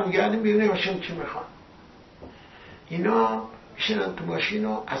میداشیم برمیگردیم ببینیم هاشم چی میخواد. اینا میشنن تو ماشین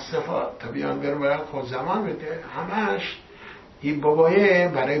و از صفات تا بیان برای خود زمان بده. همش این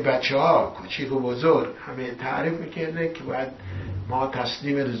بابایه برای بچه ها کوچیک و بزرگ همه تعریف میکنه که باید ما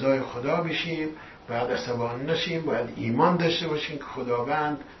تسلیم رضای خدا بشیم، باید عصبانی نشیم، باید ایمان داشته باشیم که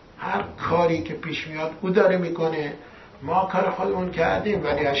خداوند هر کاری که پیش میاد او داره میکنه، ما کار خودمون کردیم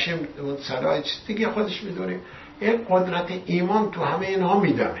ولی هاشم اون صلاح چیز دیگه خودش میدونه. این قدرت ایمان تو همه اینها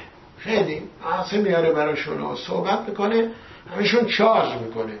میدمه، خیلی عصب میاره براشون و صحبت میکنه، همشون چارج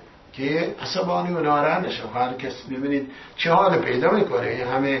میکنه که عصبانی و ناراحت نشن. هر کس ببینید چه حال پیدا میکنه،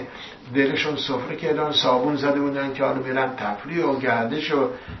 همه دلشون سفره کردن، صابون زده بودن که حالا میرن تفریح و گردش و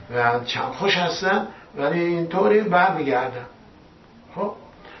چند خوش هستن، ولی اینطوری برمیگردن. خب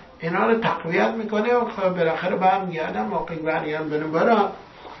اینا رو تقویت میکنه و خب بالاخره برمیگردن. موقعی برگردن برن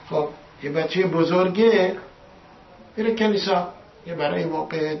خب یه بچه بزرگه میره کنیسا، یه برای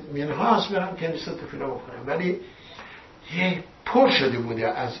موقع منحاس برن کنیسا تفیلا بکنن، ولی یه پر شده بوده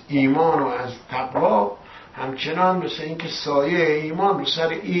از ایمان و از تقوا همچنان مثل اینکه سایه ایمان رو سر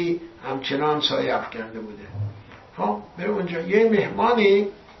ای همچنان سایه افکنده بوده. خب بره اونجا. یه مهمانی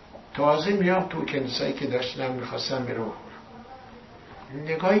تازه میاد تو کنیسایی که داشتن میخواستن بره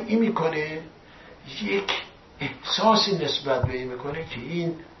نگاهی این میکنه، یک احساسی نسبت به این میکنه که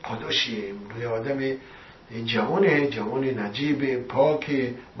این قدوشیه، یه آدم جوان نجیب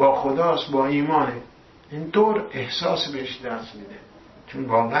پاک با خداست، با ایمانه. اینطور احساس بهش دست میده، چون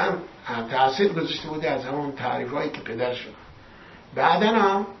واقعا تأثیر گذاشته بوده از همون تعریفایی که پدرش شد. بعدن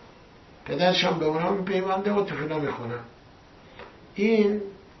هم پدرش هم به اونا میپیونده و تفیلا میخونه. این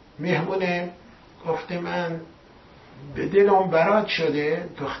مهمونه گفته من به دلم برات شده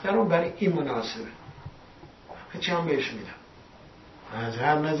دخترم برای این مناسبه، چه هم بهش میدم. از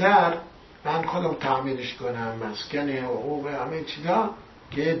هر نظر من خودم تعمیرش کنم، مسکن حقوق همه چیزا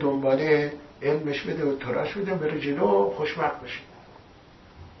که دنباله علمش بده و تراش بده بره جلو خوشبخت بشه.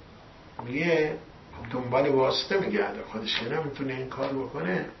 میگه دنبال واسطه میگرده، خودش که نمیتونه این کار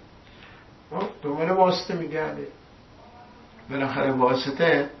بکنه، دنبال واسطه میگرده. بالاخره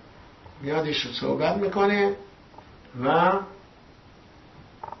واسطه میادش رو صحبت میکنه و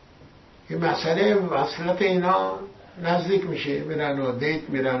این مسئله وصلت اینا نزدیک میشه، میرن و دیت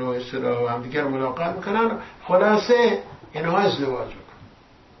میرن و اصطلاح هم دیگر ملاقات میکنن. خلاصه اینها ازدواج میکنن.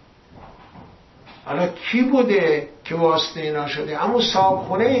 حالا کی بوده که واسطه اینا شده؟ همون صاحب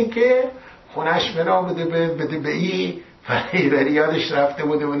خونه ای که خونش بنا بده به ای ولی یادش رفته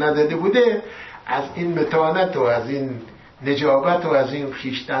بوده و نداده بوده. از این متانت و از این نجابت و از این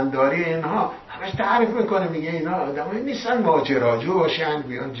خویشتنداری اینها همش تعریف میکنه. میگه اینا آدمایی نیستن ماجراجو باشن،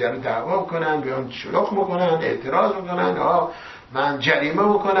 بیان جر دعوا کنن، بیان شلوغ بکنن، اعتراض بکنن، من جریمه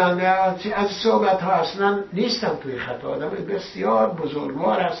بکنن. از صحبت ها اصلا نیستن توی خطا. آدم بسیار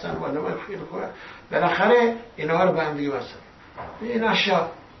بزرگوار هستن و آدم خیلی خوبه. بالاخره اینا رو به هم دیگه وصل. این نشد.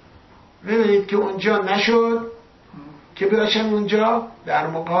 میدونید که اونجا نشد که بیاشن اونجا، در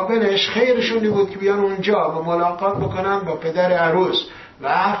مقابلش خیرشونی بود که بیان اونجا و ملاقات بکنن با پدر عروس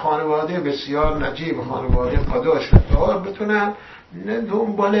و خانواده بسیار نجیب، خانواده قداش تا بتونن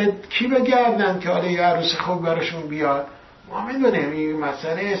دنبال کی بگردن که حالا یه عروس خوب براشون بیاد. ما میدونیم این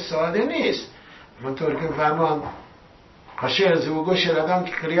مسئله ساده نیست. منطور که فرمان قشه زوگو شردم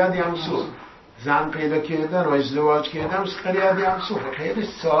که قریادی هم سو زن پیدا کردن و ازدواج کردن قریادی هم سو خیلی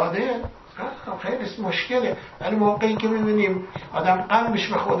ساده، خیلی مشکله. ولی موقعی که میبینیم آدم قلبش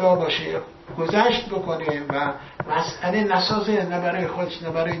به خدا باشه، گذشت بکنه و مسئله نسازه، نه برای خودش نه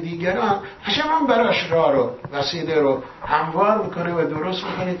برای دیگران، هم براش راه رو وسیله رو هموار میکنه و درست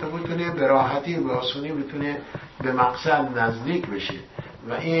میکنه تا بتونه به راحتی و به آسونی بتونه به مقصد نزدیک بشه.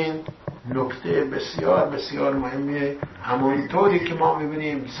 و این نکته بسیار بسیار مهمه. همونطوری که ما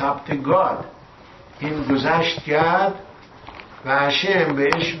میبینیم ثبت گاد این گذشت کرد و هشم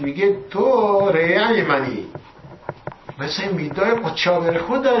بهش میگه تو ریعی منی، مثل میدای قدشاور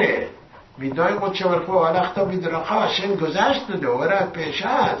خود داره. میدای قدشاور خود حالا بیدرقه هشم گذشت داده و رد پیش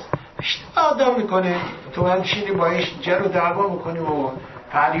هست. اشتباه آدم میکنه تو همشینی باش جر و دعوا میکنی و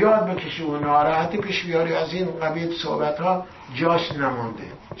فریاد بکشی و ناراحتی پیش بیاری. از این قبیل صحبت ها جاش نمانده،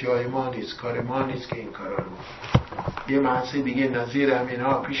 جای ما نیست، کار ما نیست که این کارا رو. یه محصه دیگه نظیر همین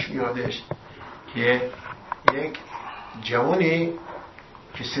ها پیش میادش که یک جوانی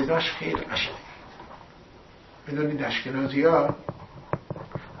که صداش خیلی قشنگ. میدونید اشکنازی ها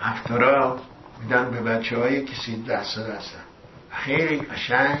افطارا میدن به بچه هایی که 13 ساله هستن، خیلی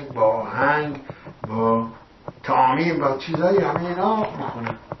قشنگ با آهنگ با تعمیم با چیزایی همه اینا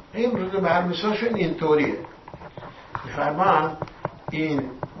میخونن. این روز برمساشون اینطوریه. میفرمان این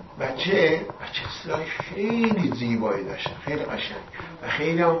بچه صدای خیلی زیبایی داشت، خیلی قشنگ و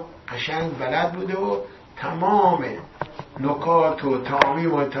خیلی قشنگ بلد بوده و تمام نکات و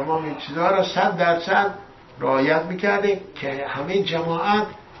تعمیم و تمام این چیزها را 100% رعایت میکرده که همه جماعت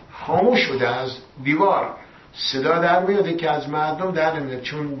خاموش شده. از دیوار صدا در میاده که از مردم در نمیاد،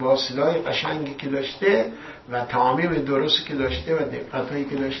 چون با صدای قشنگی که داشته و تعمیم درستی که داشته و دقتایی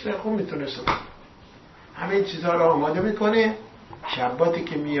که داشته خوب میتونه همه چیزها را آماده میکنه. شباتی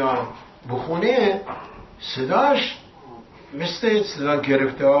که میاد بخونه صداش مثل صدا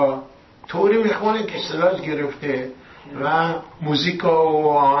گرفته ها طوری میخونه که صداش گرفته و موزیکا و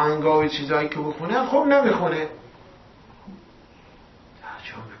آهنگا و چیزایی که بخونه خوب نمیخونه.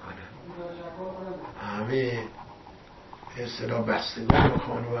 چه میکنه؟ همه اصطلاح بستگان و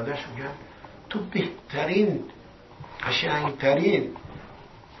خانوادهش میگن تو بهترین قشنگترین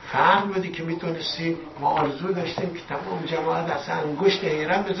فرق بودی که میتونستی. ما آرزو داشتیم که تمام جماعت اصلا انگشت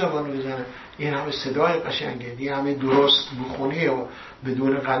حیرت به زبان بزنه. این همه صدای قشنگه، این همه درست بخونی و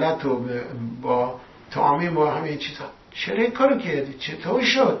بدون غلط و با تعمیم و همه چیزا. چرا این کارو کردی؟ چطور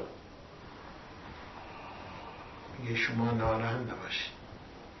شد؟ میگه شما ناراحت نباشید،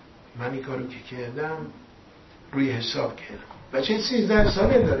 من این کارو که کردم روی حساب کردم. بچه 13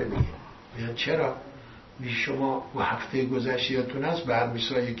 ساله داره میگه چرا؟ میگه شما و هفته گذشته یادتون هست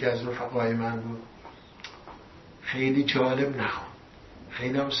برمیسا یکی از رفقای من بود، خیلی جالب نخوند،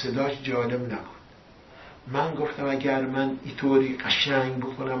 خیلی هم صداش جالب نبود. من گفتم اگر من اینطوری قشنگ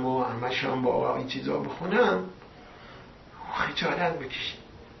بخونم و همش هم با این چیزا بخونم خجالت بکشیم،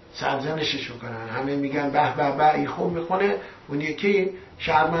 سرزنشش کنن، همه میگن به به به این خوب میخونه، اون یکی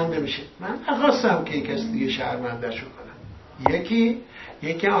شرمنده میشه. من نخواستم که کسی دیگه شرمنده شو کنم.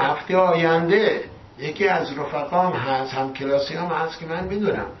 یکی هم هفته آینده یکی از رفقام هست، هم کلاسی هم هست که من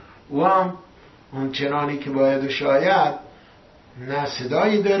میدونم او هم اون چنانی که باید و شاید نه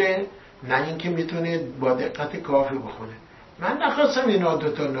صدایی داره نه اینکه میتونه با دقت کافی بخونه. من نخواستم اینا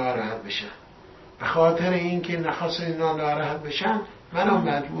دوتا ناراحت بشن، به خاطر اینکه نخواستم اینا ناراحت بشن منم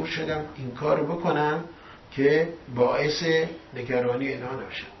مجبور شدم این کارو بکنم که باعث نگرانی اینا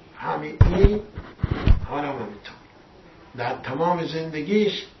نشه. همین این حالا همینطور در تمام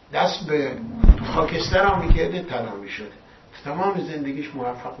زندگیش دست به خاکستر هم میکرده طلا میشده، تمام زندگیش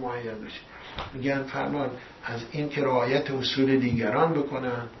موفق معید بشه. میگن فرمان از این که رعایت اصول دیگران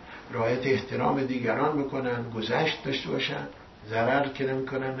بکنن، رعایت احترام دیگران بکنن، گذشت داشته باشن، ضرر که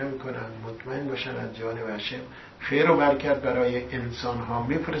نمیکنن، مطمئن باشن از جانب هشم خیر و برکت برای انسان ها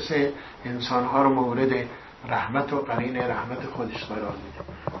میفرسه، انسان ها رو مورد رحمت و قرین رحمت خودش قرار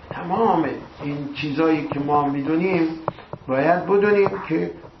میده. تمام این چیزایی که ما میدونیم باید بدونیم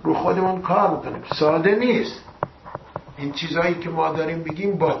که رو خودمون کار بکنیم. ساده نیست این چیزایی که ما داریم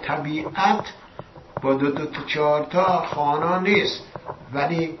بگیم، با طبیعت با دو تا چهار تا خوانا نیست،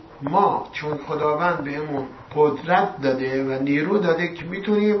 ولی ما چون خداوند بهمون قدرت داده و نیرو داده که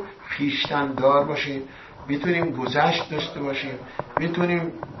میتونیم خویشتن دار باشیم، میتونیم گذشت داشته باشیم،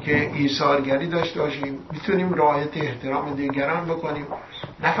 میتونیم که ایثارگری داشته باشیم، میتونیم رعایت احترام دیگران بکنیم،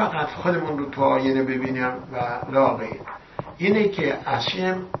 نه فقط خودمون رو تو آینه ببینیم و لا غیر. اینه که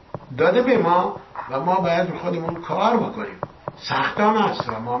هشم داده به ما و ما باید رو خودمون کار بکنیم. سخت هم هست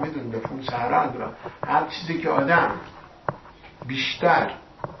و ما میدونیم بفهم سهران را هر چیزی که آدم بیشتر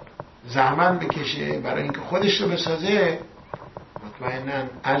زحمت بکشه برای اینکه خودش رو بسازه مطمئناً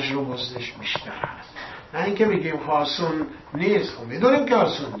اجر و مزدش بیشتر هست. نه اینکه بگیم آسون نیست، خب میدونیم که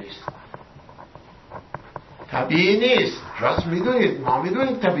آسون نیست، طبیعی نیست، راست میدونید، ما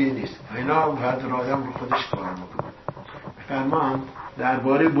میدونیم طبیعی نیست، اینا باید آدم رو خودش کار بکنه. فرمان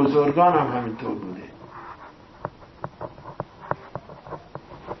درباره بزرگان هم همینطور بوده.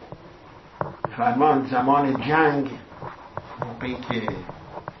 فرمان زمان جنگ موقعی که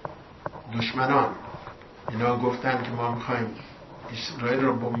دشمنان اینا گفتن که ما میخوایم اسرائیل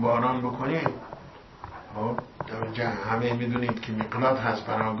رو بمباران بکنیم، خب همه میدونید که مقلاد هست،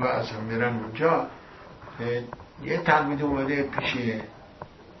 پناهگاه از هم میرن اونجا. یه تلمید اومده پیش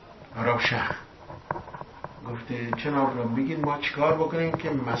رابشه گفته جناب را بگین ما چیکار بکنیم که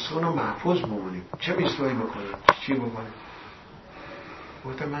مسئول و محفوظ بمونیم، چه بیسوایی بکنیم، چی بکنیم؟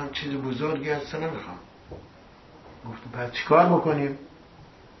 گفته من چیز بزرگی هست نمیخوام. گفته پس چیکار بکنیم؟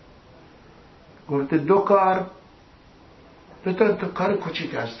 گفته دو تا کار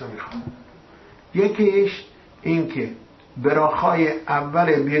کوچیک هست میخوام. یکیش این که براخای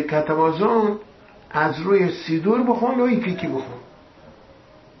اول برکت آمازون از روی سیدور بخون و یکی بخون.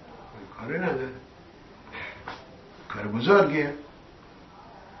 کاری نداره، کار بزرگه.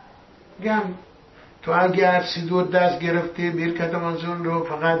 گم تو اگر سیدور دست گرفته برکت آمازون رو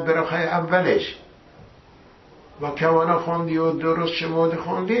فقط براخای اولش و کوانا خوندی و درست شماده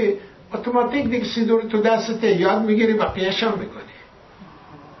خوندی، اتوماتیک دیگه سیدور تو دستته یاد میگیری بقیه‌ش هم میکنی.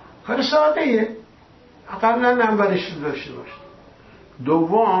 کار ساده ایه، قبلا نمبرش داشته باش.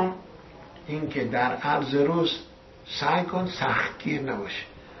 دوم این که در عرض روز سعی کن سختگیر نباشه،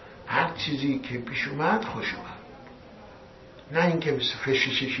 هر چیزی که پیش اومد خوش اومد، نه اینکه مثل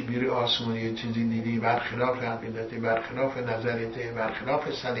فشششی بیری آسمانی یه چیزی دیدی برخلاف عقیدته، برخلاف نظریته،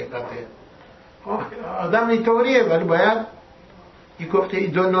 برخلاف سلیقته. آدم اینطوریه، ولی باید این گفته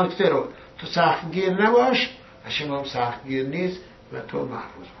این دو نکته رو تو سختگیر نباش، هشم هم سختگیر نیست و تو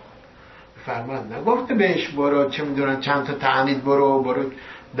محفوظ فرمان. نگفته بهش برو چه میدونن چند تا تعنید برو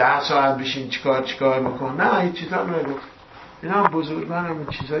 10 ساعت بشین چیکار میکن، نه این چیزا نگفت. اینا بزرگان هم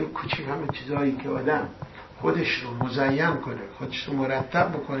چیزای کوچیک، هم چیزایی که آدم خودش رو مزین کنه، خودش رو مرتب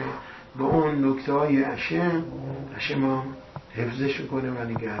بکنه به اون نکته های هشم هم حفظش کنه و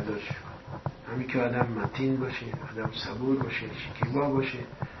نگهدارش کنه. همین که آدم متین باشه، آدم صبور باشه، شکیبا باشه،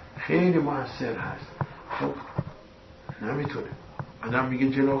 خیلی موثر هست. خب نمیتونه آدم میگه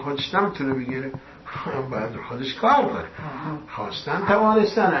جلو خودش نمیتونه بگیره، باید خودش کار کنه. خواستن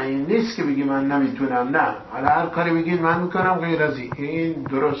توانستن، این نیست که بگی من نمیتونم. نه، حالا هر کاری بگید من میکنم غیر از این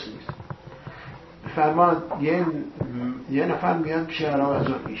درست نیست. فرمان یه نفر میاد پیش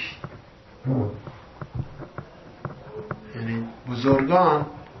عرب میشه، یعنی بزرگان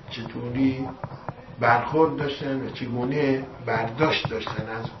چطوری برخورد داشتن و چگونه برداشت داشتن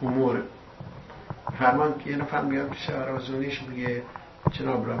از امور. فرمان یه نفر میاد پیش عرب‌ازونیش میگه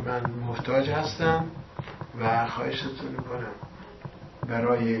جناب را من محتاج هستم و خواهشتون میکنم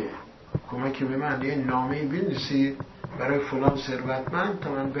برای کمک به من یه نامه بنویسید برای فلان ثروتمند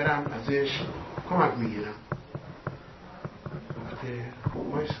تا من برم ازش کمک میگیرم. گفته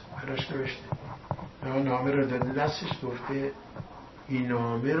خوب بایست، براش نوشته، نامه رو داده دستش، گفته این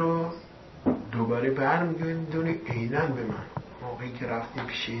نامه رو دوباره برمیگردونی عیناً به من. موقعی که رفتی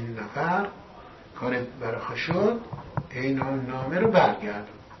پیش این نفر کارت برخوا شد، این نامه رو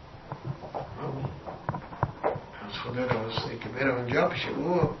برگردون. از خدا راسته که بره اونجا پیش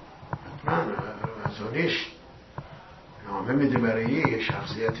او، من از اونش نامه میده برای یه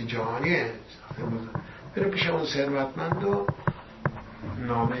شخصیت جهانیه، بره پیش اون ثروتمند و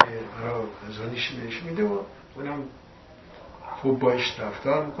نامه برای از اونش بهش میده و اونم خوب باش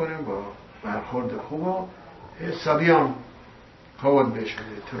رفتار میکنه، با برخورد خوب و حسابی هم قول بهش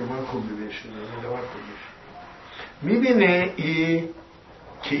میده، ترمان خوبی بهش میده. میبینه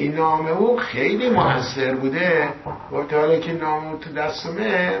که این نامه او خیلی موثر بوده. وقتی حالا که نامه تو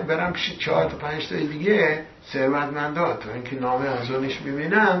دستمه برم پیش 4 تا 5 تا دیگه ثروتمندا تا اینکه نامه از اونش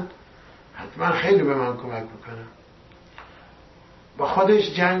میبینن حتما خیلی به من کمک میکنن. با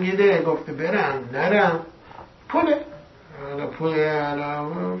خودش جنگیده، گفته برم نرم، پول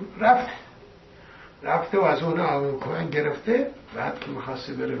رفته و از اون کمک گرفته. بعد که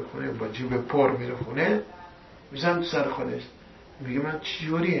میخواسته بره خونه با جیب پر میره خونه، میزن تو سر خودش، میگه من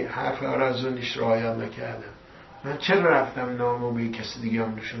چجوری حرف آرزونیش رعایت نکردم، من چرا رفتم نامو به کسی دیگه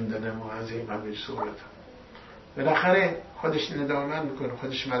هم نشون دادم و از این قبیل صورت. بالاخره خودش ندامت میکنه،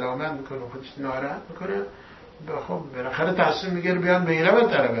 خودش ملامت میکنه، خودش ناراحت میکنه. خب بالاخره تصمیم میگیره بیان میره به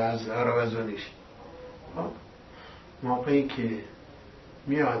طرف از آرزونیش. موقعی که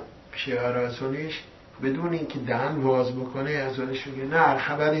میاد پیش آرزونیش بدون اینکه دهن واز بکنه از اونش میگه نه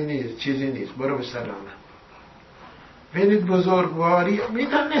خبری نیست، چیزی نیست، برو به سلامت. ببینید بزرگواری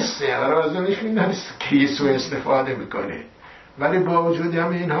میدانسته، آرزونیش میدانسته که یه سو استفاده میکنه، ولی با وجود هم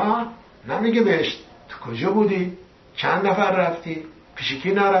اینها نمیگه بهش تو کجا بودی، چند نفر رفتی، پیش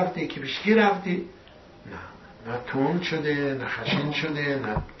کی نرفتی، که پیش کی رفتی. نه تون شده، نه خشن شده،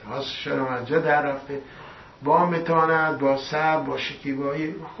 نه تاس شده از جا در رفته. با متانت، با صبر، با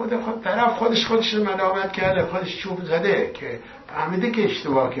شکیبایی طرف خودش ملامت کرده، خودش چوب زده که فهمیده که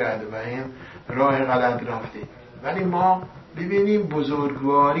اشتباه کرده و این راه غلط رفته. ولی ما ببینیم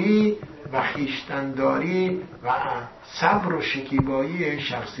بزرگواری و خویشتنداری و صبر و شکیبایی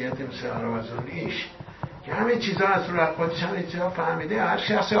شخصیت مثل آرزونیش که همه چیزا از رو خودش همه چیزا فهمیده. هر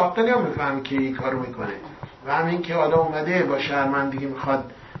شخص عاقلی هم میفهمه که این کارو میکنه و همین که حالا اومده با شرمندگی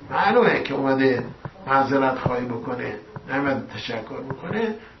میخواد، معلومه که اومده معذرت خواهی بکنه، نمیاد تشکر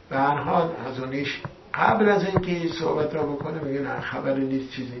بکنه. به هر حال از اونیش قبل از اینکه صحبت را بکنه میگه نه خبری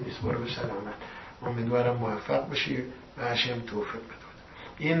نیست، چیزی نیست، برو به سلامت. امیدوارم موفق بشی و هشم توفیق بده.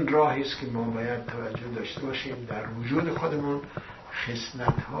 این راهی است که ما باید توجه داشته باشیم در وجود خودمون،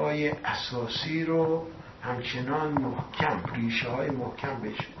 خصلت‌های اساسی رو همچنان محکم، ریشه‌های محکم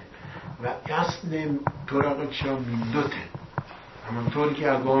بشیم و اصل طرق چیا میدوته. همونطوری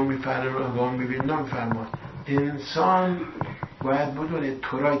که اگام میبینم فرمان انسان باید بدونه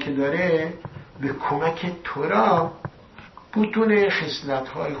تورایی که داره به کمک تورا بتونه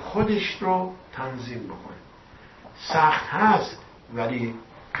خصلت‌های خودش رو تنظیم بکنه. سخت هست ولی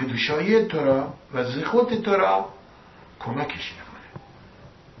کدوشایی تورا و زخوت تورا کمکش میکنه.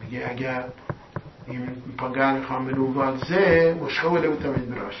 میگه اگر این پاگان خامنو واگزه مشکل بودم این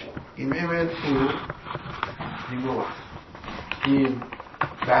براشه ایمه این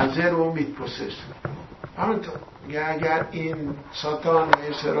بعضه رو میتپوسس. همونطور اگر این ساتان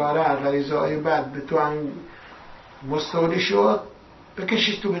و سراره غریزه های بد به تو هم مستولی شد،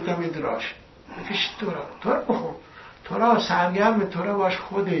 بکشیش تو بتم ادراش، بکشیش تو را بخون، تو را سرگرم، تو را باش،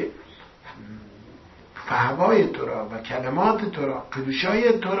 خود فهوای تو را و کلمات تو را،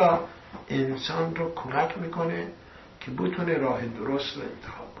 قدوشای تو را انسان رو کمک میکنه که بتونه راه درست رو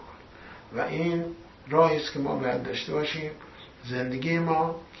انتخاب بکنه. و این راهی است که ما باید داشته باشیم. زندگی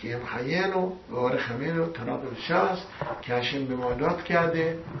ما که خیل و بار خمیل و تناقل شاست که هشم به ما داد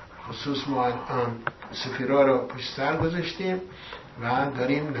کرده. خصوص ما الان سفیرها را پشت سر گذاشتیم و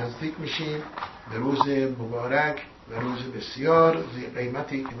داریم نزدیک میشیم به روز مبارک و روز بسیار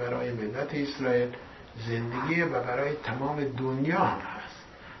قیمتی که برای ملت اسرائیل زندگی و برای تمام دنیا هم هست.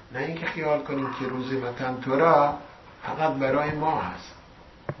 نه اینکه خیال کنیم که روز متن تورا فقط برای ما هست،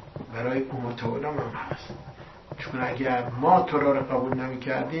 برای امت عالم هم هست. چون اگر ما تورا رو قبول نمی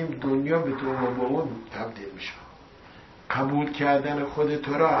کردیم دنیا به تو و اون تبدیل میشه. قبول کردن خود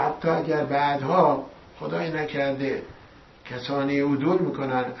تورا، حتی اگر بعدها خدای نکرده کسانی عدول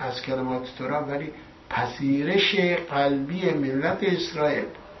میکنن از کلمات تورا، ولی پذیرش قلبی ملت اسرائیل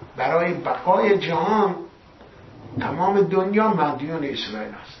برای بقای جهان، تمام دنیا مدیون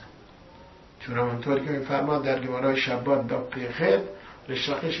اسرائیل هست. چون همونطور که میفرماد در گمارای شبات داپی خد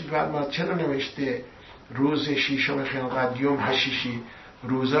رشلقش میفرماد چرا نوشته روز شیشم خلقت یوم هشیشی،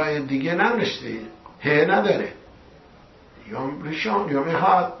 روزای دیگه ننوشته، نداره، یوم ریشان، یوم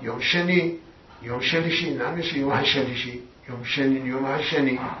احد، یوم شنی، یوم شلیشی ننوشته، یوم هشلیشی، یوم شنی، یوم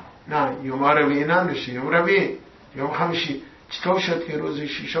هشنی، نه یوم ربیعی ننوشته، یوم ربیعی، یوم خمیشی. چطور شد که روز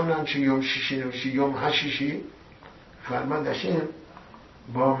شیشم ننوشته یوم شیشی نوشته یوم هشیشی؟ فرمان داشتیم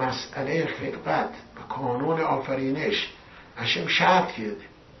با مسئله خلقت و قانون آفرینش هشم شرط کرده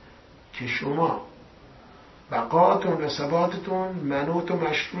که شما بقاتون و ثباتتون منوط و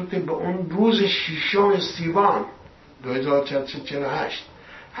مشروط به اون روز شیشم سیوان 2448.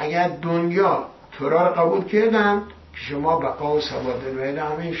 اگر دنیا تورا رو قبول کردن که شما بقا و ثبات و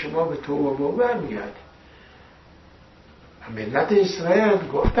همه شما به تو و به برمیگردید. ملت اسرائیل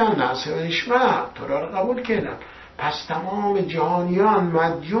گفتن ناصر اشمع، تورا رو قبول کردن، پس تمام جهانیان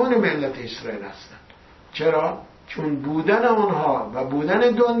مدیون ملت اسرائیل هستند. چرا؟ چون بودن آنها و بودن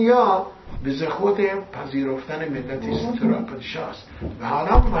دنیا به زخوت پذیرفتن ملت اسرائیل پادشاست. و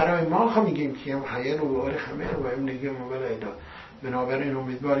حالا برای ما میگیم که هم خیر و بار خمر و هم نگیم مولا. بنابراین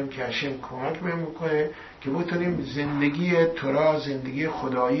امیدواریم که هشم کمک میکنه که بتونیم زندگی تورا، زندگی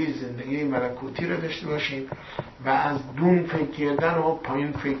خدایی، زندگی ملکوتی رو داشته باشیم و از دون فکر کردن و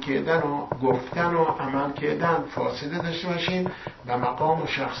پایین فکر کردن و گفتن و عمل کردن فاصله داشته باشیم و مقام و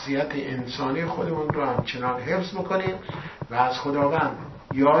شخصیت انسانی خودمون رو همچنان حفظ بکنیم و از خداوند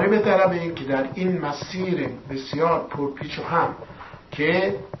یاری بطلبیم که در این مسیر بسیار پرپیچ و خم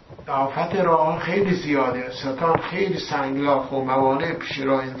که آفت راه خیلی زیاده، شیطان خیلی سنگلاخ و موانع پیش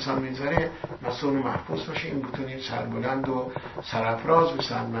راه انسان میذاره، مسئول محفوظ باشیم، بتونیم سربلند و سرافراز به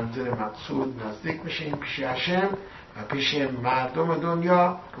سرمنزل مقصود نزدیک بشیم پیش هشم و پیش مردم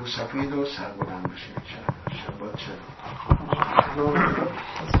دنیا رو سفید و سربلند باشیم. شبات شد.